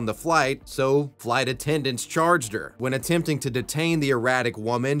people on the flight, so flight attendants charged her. When attempting to detain the erratic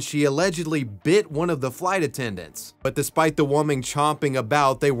woman, she allegedly bit one of the flight attendants. But despite the woman chomping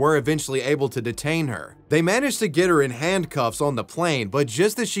about, they were eventually able to detain her. They managed to get her in handcuffs on the plane, but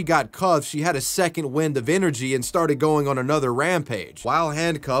just as she got cuffed, she had a second wind of energy and started going on another rampage. While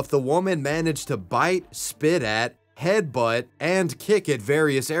handcuffed, the woman managed to bite, spit at, headbutt, and kick at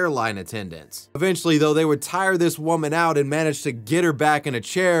various airline attendants. Eventually, though, they would tire this woman out and manage to get her back in a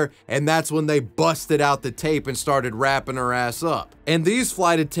chair, and that's when they busted out the tape and started wrapping her ass up. And these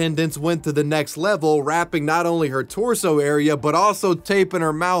flight attendants went to the next level, wrapping not only her torso area, but also taping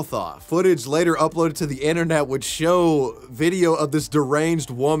her mouth off. Footage later uploaded to the internet would show video of this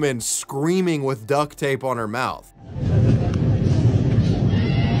deranged woman screaming with duct tape on her mouth.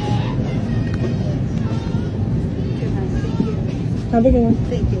 Have a good one.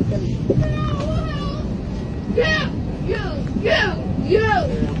 Thank you.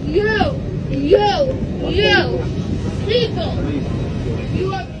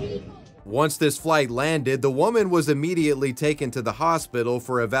 Once this flight landed, the woman was immediately taken to the hospital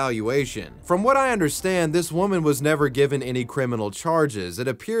for evaluation. From what I understand, this woman was never given any criminal charges. It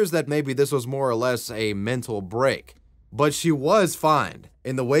appears that maybe this was more or less a mental break. But she was fined.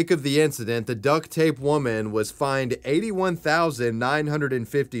 In the wake of the incident, the duct tape woman was fined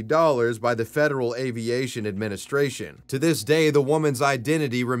 $81,950 by the Federal Aviation Administration. To this day, the woman's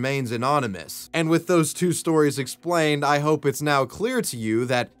identity remains anonymous. And with those two stories explained, I hope it's now clear to you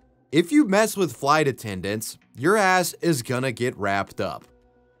that if you mess with flight attendants, your ass is gonna get wrapped up.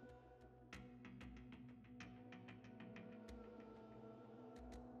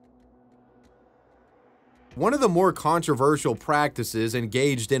 One of the more controversial practices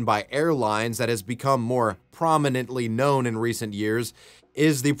engaged in by airlines that has become more prominently known in recent years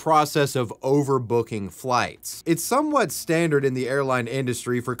is the process of overbooking flights. It's somewhat standard in the airline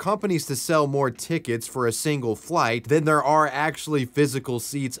industry for companies to sell more tickets for a single flight than there are actually physical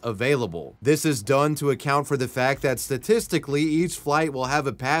seats available. This is done to account for the fact that statistically each flight will have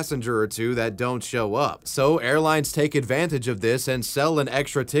a passenger or two that don't show up. So airlines take advantage of this and sell an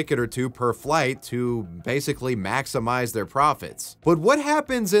extra ticket or two per flight to basically maximize their profits. But what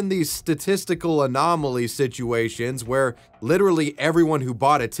happens in these statistical anomaly situations where literally everyone who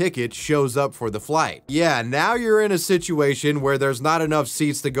bought a ticket shows up for the flight? Yeah, now you're in a situation where there's not enough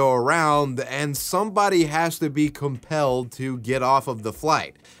seats to go around and somebody has to be compelled to get off of the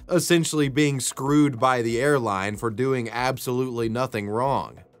flight, essentially being screwed by the airline for doing absolutely nothing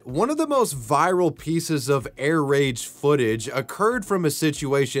wrong. One of the most viral pieces of air rage footage occurred from a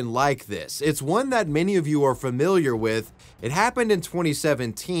situation like this. It's one that many of you are familiar with. It happened in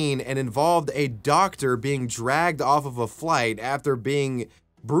 2017 and involved a doctor being dragged off of a flight after being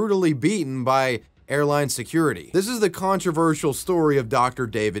brutally beaten by airline security. This is the controversial story of Dr.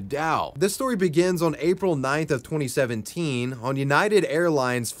 David Dow. This story begins on April 9th of 2017 on United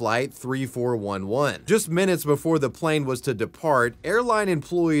Airlines flight 3411. Just minutes before the plane was to depart, airline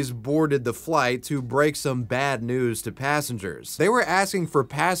employees boarded the flight to break some bad news to passengers. They were asking for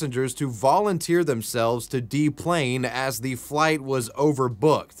passengers to volunteer themselves to deplane as the flight was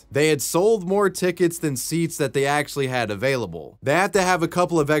overbooked. They had sold more tickets than seats that they actually had available. They had to have a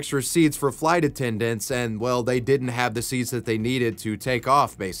couple of extra seats for flight attendants, and well, they didn't have the seats that they needed to take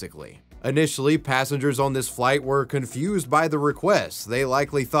off, basically. Initially, passengers on this flight were confused by the request. They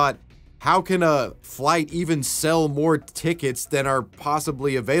likely thought, how can a flight even sell more tickets than are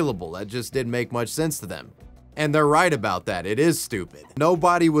possibly available? That just didn't make much sense to them. And they're right about that. It is stupid.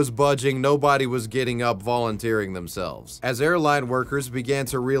 Nobody was budging, nobody was getting up volunteering themselves. As airline workers began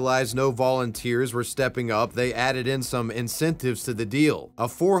to realize no volunteers were stepping up, they added in some incentives to the deal. A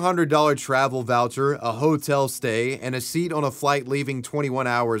 $400 travel voucher, a hotel stay, and a seat on a flight leaving 21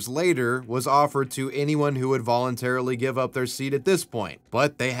 hours later was offered to anyone who would voluntarily give up their seat at this point.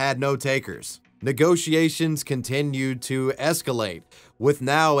 But they had no takers. Negotiations continued to escalate, with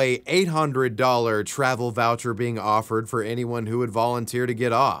now a $800 travel voucher being offered for anyone who would volunteer to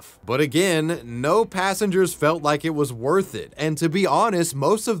get off. But again, no passengers felt like it was worth it, and to be honest,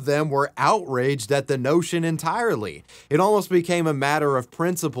 most of them were outraged at the notion entirely. It almost became a matter of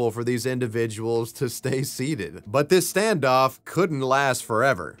principle for these individuals to stay seated. But this standoff couldn't last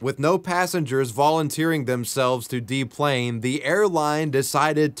forever. With no passengers volunteering themselves to deplane, the airline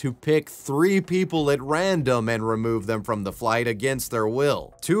decided to pick 3 people at random and remove them from the flight against their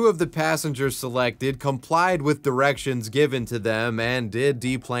will. 2 of the passengers selected complied with directions given to them and did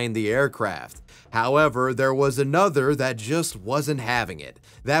deplane the aircraft. However, there was another that just wasn't having it.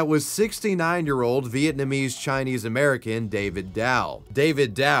 That was 69-year-old Vietnamese Chinese American David Dow.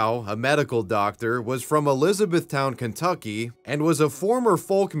 David Dow, a medical doctor, was from Elizabethtown, Kentucky, and was a former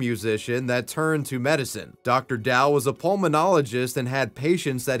folk musician that turned to medicine. Dr. Dow was a pulmonologist and had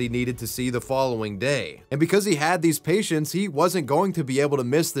patients that he needed to see the following day. And because he had these patients, he wasn't going to be able to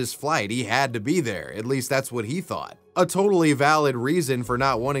miss this flight. He had to be there. At least that's what he thought. A totally valid reason for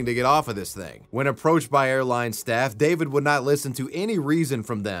not wanting to get off of this thing. When approached by airline staff, David would not listen to any reason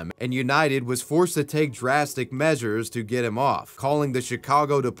from them, and United was forced to take drastic measures to get him off, calling the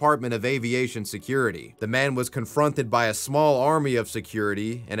Chicago Department of Aviation Security. The man was confronted by a small army of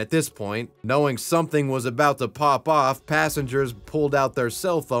security, and at this point, knowing something was about to pop off, passengers pulled out their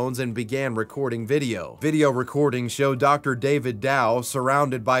cell phones and began recording video. Video recordings show Dr. David Dow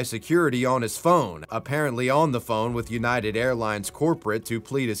surrounded by security on his phone, apparently on the phone with United Airlines corporate to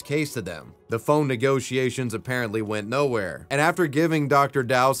plead his case to them. The phone negotiations apparently went nowhere. And after giving Dr.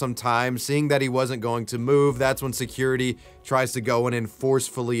 Dow some time, seeing that he wasn't going to move, that's when security tries to go in and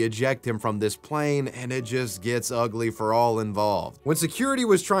forcefully eject him from this plane, and it just gets ugly for all involved. When security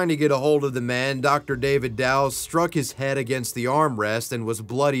was trying to get a hold of the man, Dr. David Dow struck his head against the armrest and was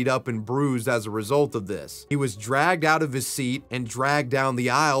bloodied up and bruised as a result of this. He was dragged out of his seat and dragged down the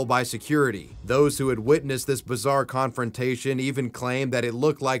aisle by security. Those who had witnessed this bizarre confrontation even claimed that it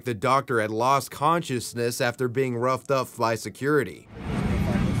looked like the doctor had lost consciousness after being roughed up by security.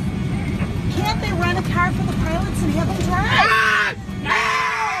 Can't they rent a car for the pilots and have them drive?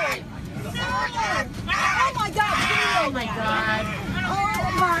 Oh my God! Oh my God!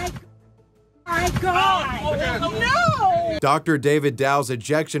 Oh my God! Oh no! Dr. David Dow's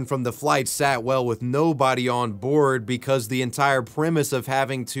ejection from the flight sat well with nobody on board because the entire premise of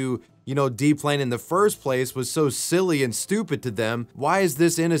having to deplane in the first place was so silly and stupid to them. Why is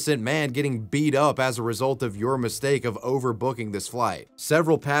this innocent man getting beat up as a result of your mistake of overbooking this flight?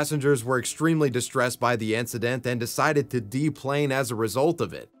 Several passengers were extremely distressed by the incident and decided to deplane as a result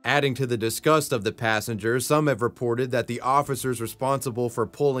of it. Adding to the disgust of the passengers, some have reported that the officers responsible for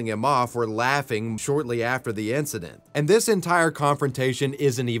pulling him off were laughing shortly after the incident. And this entire confrontation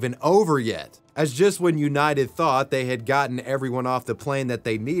isn't even over yet. As just when United thought they had gotten everyone off the plane that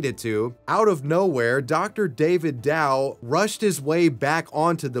they needed to, out of nowhere, Dr. David Dow rushed his way back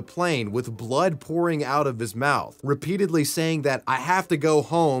onto the plane with blood pouring out of his mouth, repeatedly saying that I have to go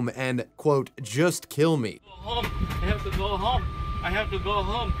home and, quote, just kill me. Home. I have to go home. I have to go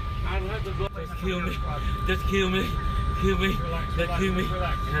home. I have to go. Just kill me. Just kill me. Kill me. Just kill me.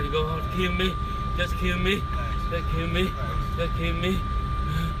 I have to go home. Kill me. Just kill me. Just kill me. Just kill me.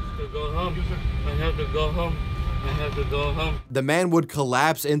 To go home. I have to go home. I have to go home. The man would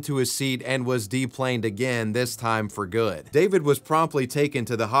collapse into his seat and was deplaned again, this time for good. David was promptly taken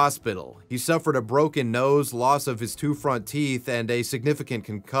to the hospital. He suffered a broken nose, loss of his 2 front teeth, and a significant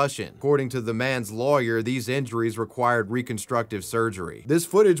concussion. According to the man's lawyer, these injuries required reconstructive surgery. This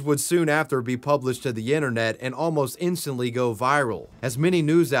footage would soon after be published to the internet and almost instantly go viral, as many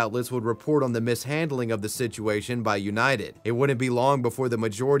news outlets would report on the mishandling of the situation by United. It wouldn't be long before the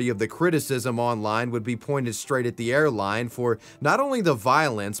majority of the criticism online would be pointed straight at the airline for not only the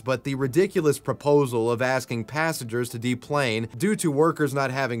violence, but the ridiculous proposal of asking passengers to deplane due to workers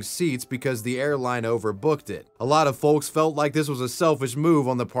not having seats because the airline overbooked it. A lot of folks felt like this was a selfish move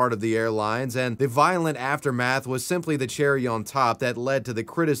on the part of the airlines, and the violent aftermath was simply the cherry on top that led to the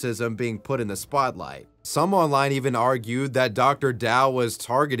criticism being put in the spotlight. Some online even argued that Dr. Dow was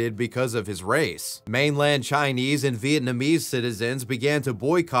targeted because of his race. Mainland Chinese and Vietnamese citizens began to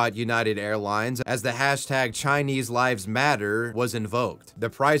boycott United Airlines as the hashtag Chinese Lives Matter was invoked. The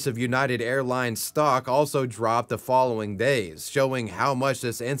price of United Airlines stock also dropped the following days, showing how much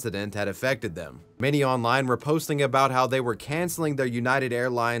this incident had affected them. Many online were posting about how they were canceling their United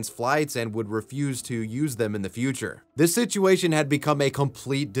Airlines flights and would refuse to use them in the future. This situation had become a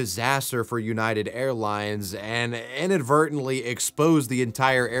complete disaster for United Airlines and inadvertently exposed the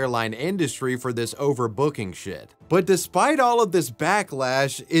entire airline industry for this overbooking shit. But despite all of this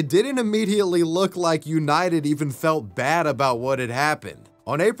backlash, it didn't immediately look like United even felt bad about what had happened.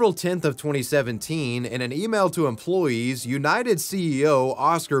 On April 10th of 2017, in an email to employees, United CEO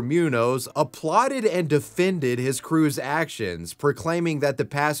Oscar Munoz applauded and defended his crew's actions, proclaiming that the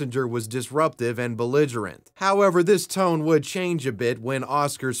passenger was disruptive and belligerent. However, this tone would change a bit when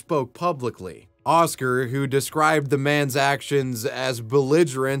Oscar spoke publicly. Oscar, who described the man's actions as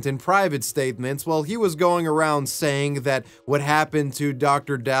belligerent in private statements, while he was going around saying that what happened to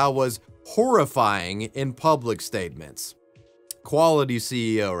Dr. Dow was horrifying in public statements. Quality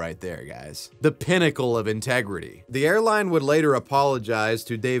CEO right there, guys. The pinnacle of integrity. The airline would later apologize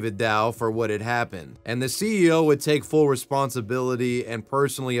to David Dow for what had happened, and the CEO would take full responsibility and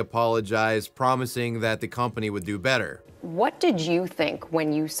personally apologize, promising that the company would do better. What did you think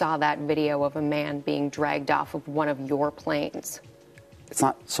when you saw that video of a man being dragged off of one of your planes? It's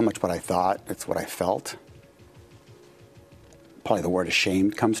not so much what I thought, it's what I felt. Probably the word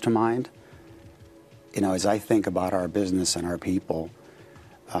ashamed comes to mind. You know, as I think about our business and our people,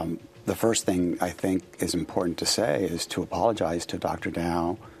 the first thing I think is important to say is to apologize to Dr.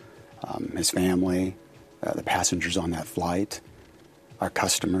 Dow, his family, the passengers on that flight, our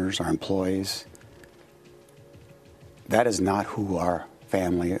customers, our employees. That is not who our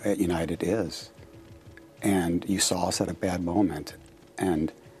family at United is. And you saw us at a bad moment.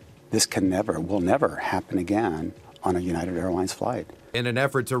 And this will never happen again on a United Airlines flight. In an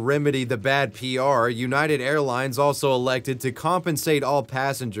effort to remedy the bad PR, United Airlines also elected to compensate all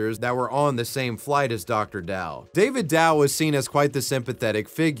passengers that were on the same flight as Dr. Dow. David Dow was seen as quite the sympathetic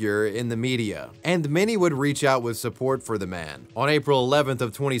figure in the media, and many would reach out with support for the man. On April 11th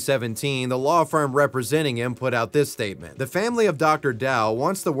of 2017, the law firm representing him put out this statement. The family of Dr. Dow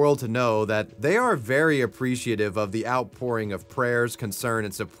wants the world to know that they are very appreciative of the outpouring of prayers, concern,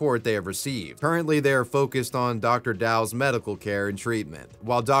 and support they have received. Currently, they are focused on Dr. Dow's medical care and treatment.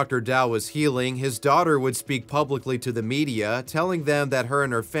 While Dr. Dow was healing, his daughter would speak publicly to the media, telling them that her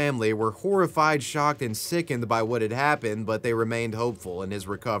and her family were horrified, shocked, and sickened by what had happened, but they remained hopeful in his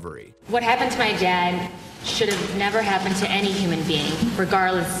recovery. What happened to my dad should have never happened to any human being,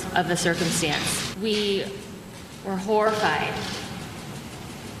 regardless of the circumstance. We were horrified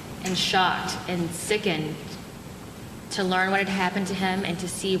and shocked and sickened to learn what had happened to him and to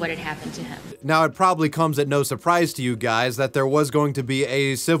see what had happened to him. Now, it probably comes at no surprise to you guys that there was going to be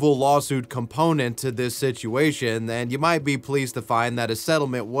a civil lawsuit component to this situation, and you might be pleased to find that a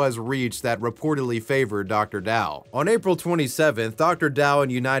settlement was reached that reportedly favored Dr. Dow. On April 27th, Dr. Dow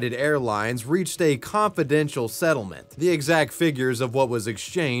and United Airlines reached a confidential settlement. The exact figures of what was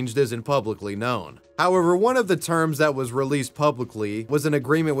exchanged isn't publicly known. However, one of the terms that was released publicly was an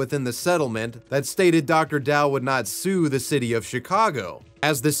agreement within the settlement that stated Dr. Dow would not sue the city of Chicago,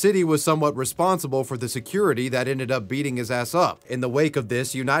 as the city was somewhat responsible for the security that ended up beating his ass up. In the wake of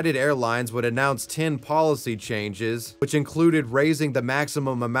this, United Airlines would announce 10 policy changes, which included raising the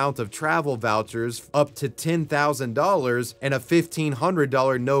maximum amount of travel vouchers up to $10,000 and a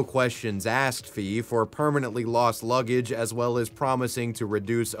 $1,500 no questions asked fee for permanently lost luggage, as well as promising to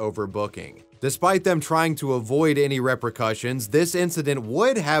reduce overbooking. Despite them trying to avoid any repercussions, this incident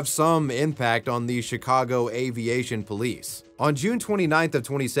would have some impact on the Chicago Aviation Police. On June 29th of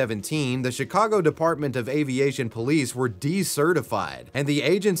 2017, the Chicago Department of Aviation Police were decertified, and the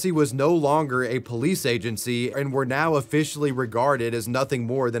agency was no longer a police agency and were now officially regarded as nothing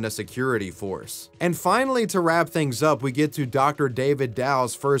more than a security force. And finally, to wrap things up, we get to Dr. David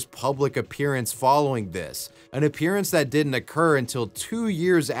Dow's first public appearance following this, an appearance that didn't occur until 2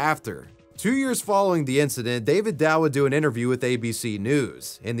 years after. 2 years following the incident, David Dow would do an interview with ABC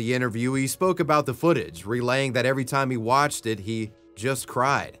News. In the interview, he spoke about the footage, relaying that every time he watched it, he just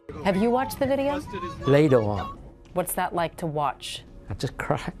cried. Have you watched the video? Later on. What's that like to watch? I just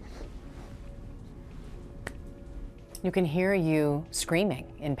cried. You can hear you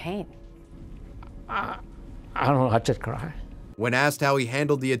screaming in pain. I don't know, I just cried. When asked how he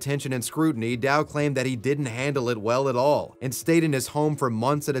handled the attention and scrutiny, Dow claimed that he didn't handle it well at all and stayed in his home for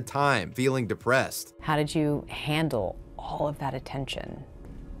months at a time, feeling depressed. How did you handle all of that attention?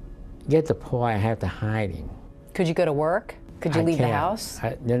 get the point I have to hiding. Could you go to work? Could you leave the house?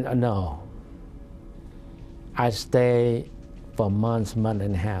 No. I stay for months in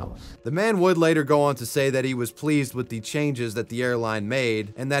the house. The man would later go on to say that he was pleased with the changes that the airline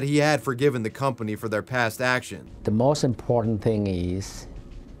made and that he had forgiven the company for their past action. The most important thing is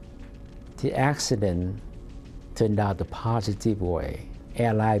the accident turned out the positive way.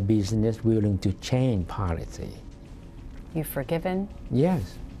 Airline business willing to change policy. You've forgiven?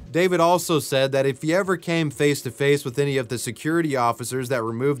 Yes. David also said that if he ever came face to face with any of the security officers that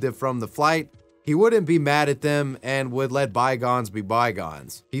removed him from the flight, he wouldn't be mad at them and would let bygones be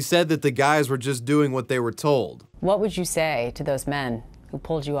bygones. He said that the guys were just doing what they were told. What would you say to those men who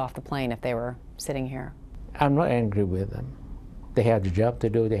pulled you off the plane if they were sitting here? I'm not angry with them. They have the job to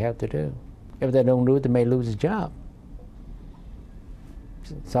do, they have to do. If they don't do it, they may lose a job.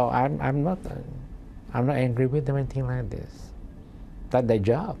 So I'm not angry with them or anything like this. That's their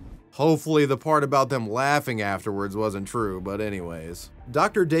job. Hopefully the part about them laughing afterwards wasn't true, but anyways.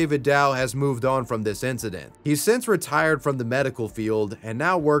 Dr. David Dow has moved on from this incident. He's since retired from the medical field and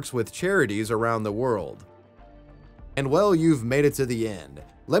now works with charities around the world. And well, you've made it to the end.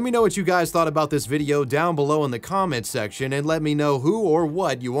 Let me know what you guys thought about this video down below in the comments section and let me know who or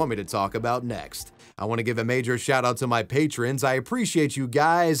what you want me to talk about next. I want to give a major shout out to my patrons. I appreciate you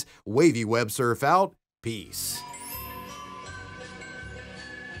guys. Wavy Web Surf out. Peace.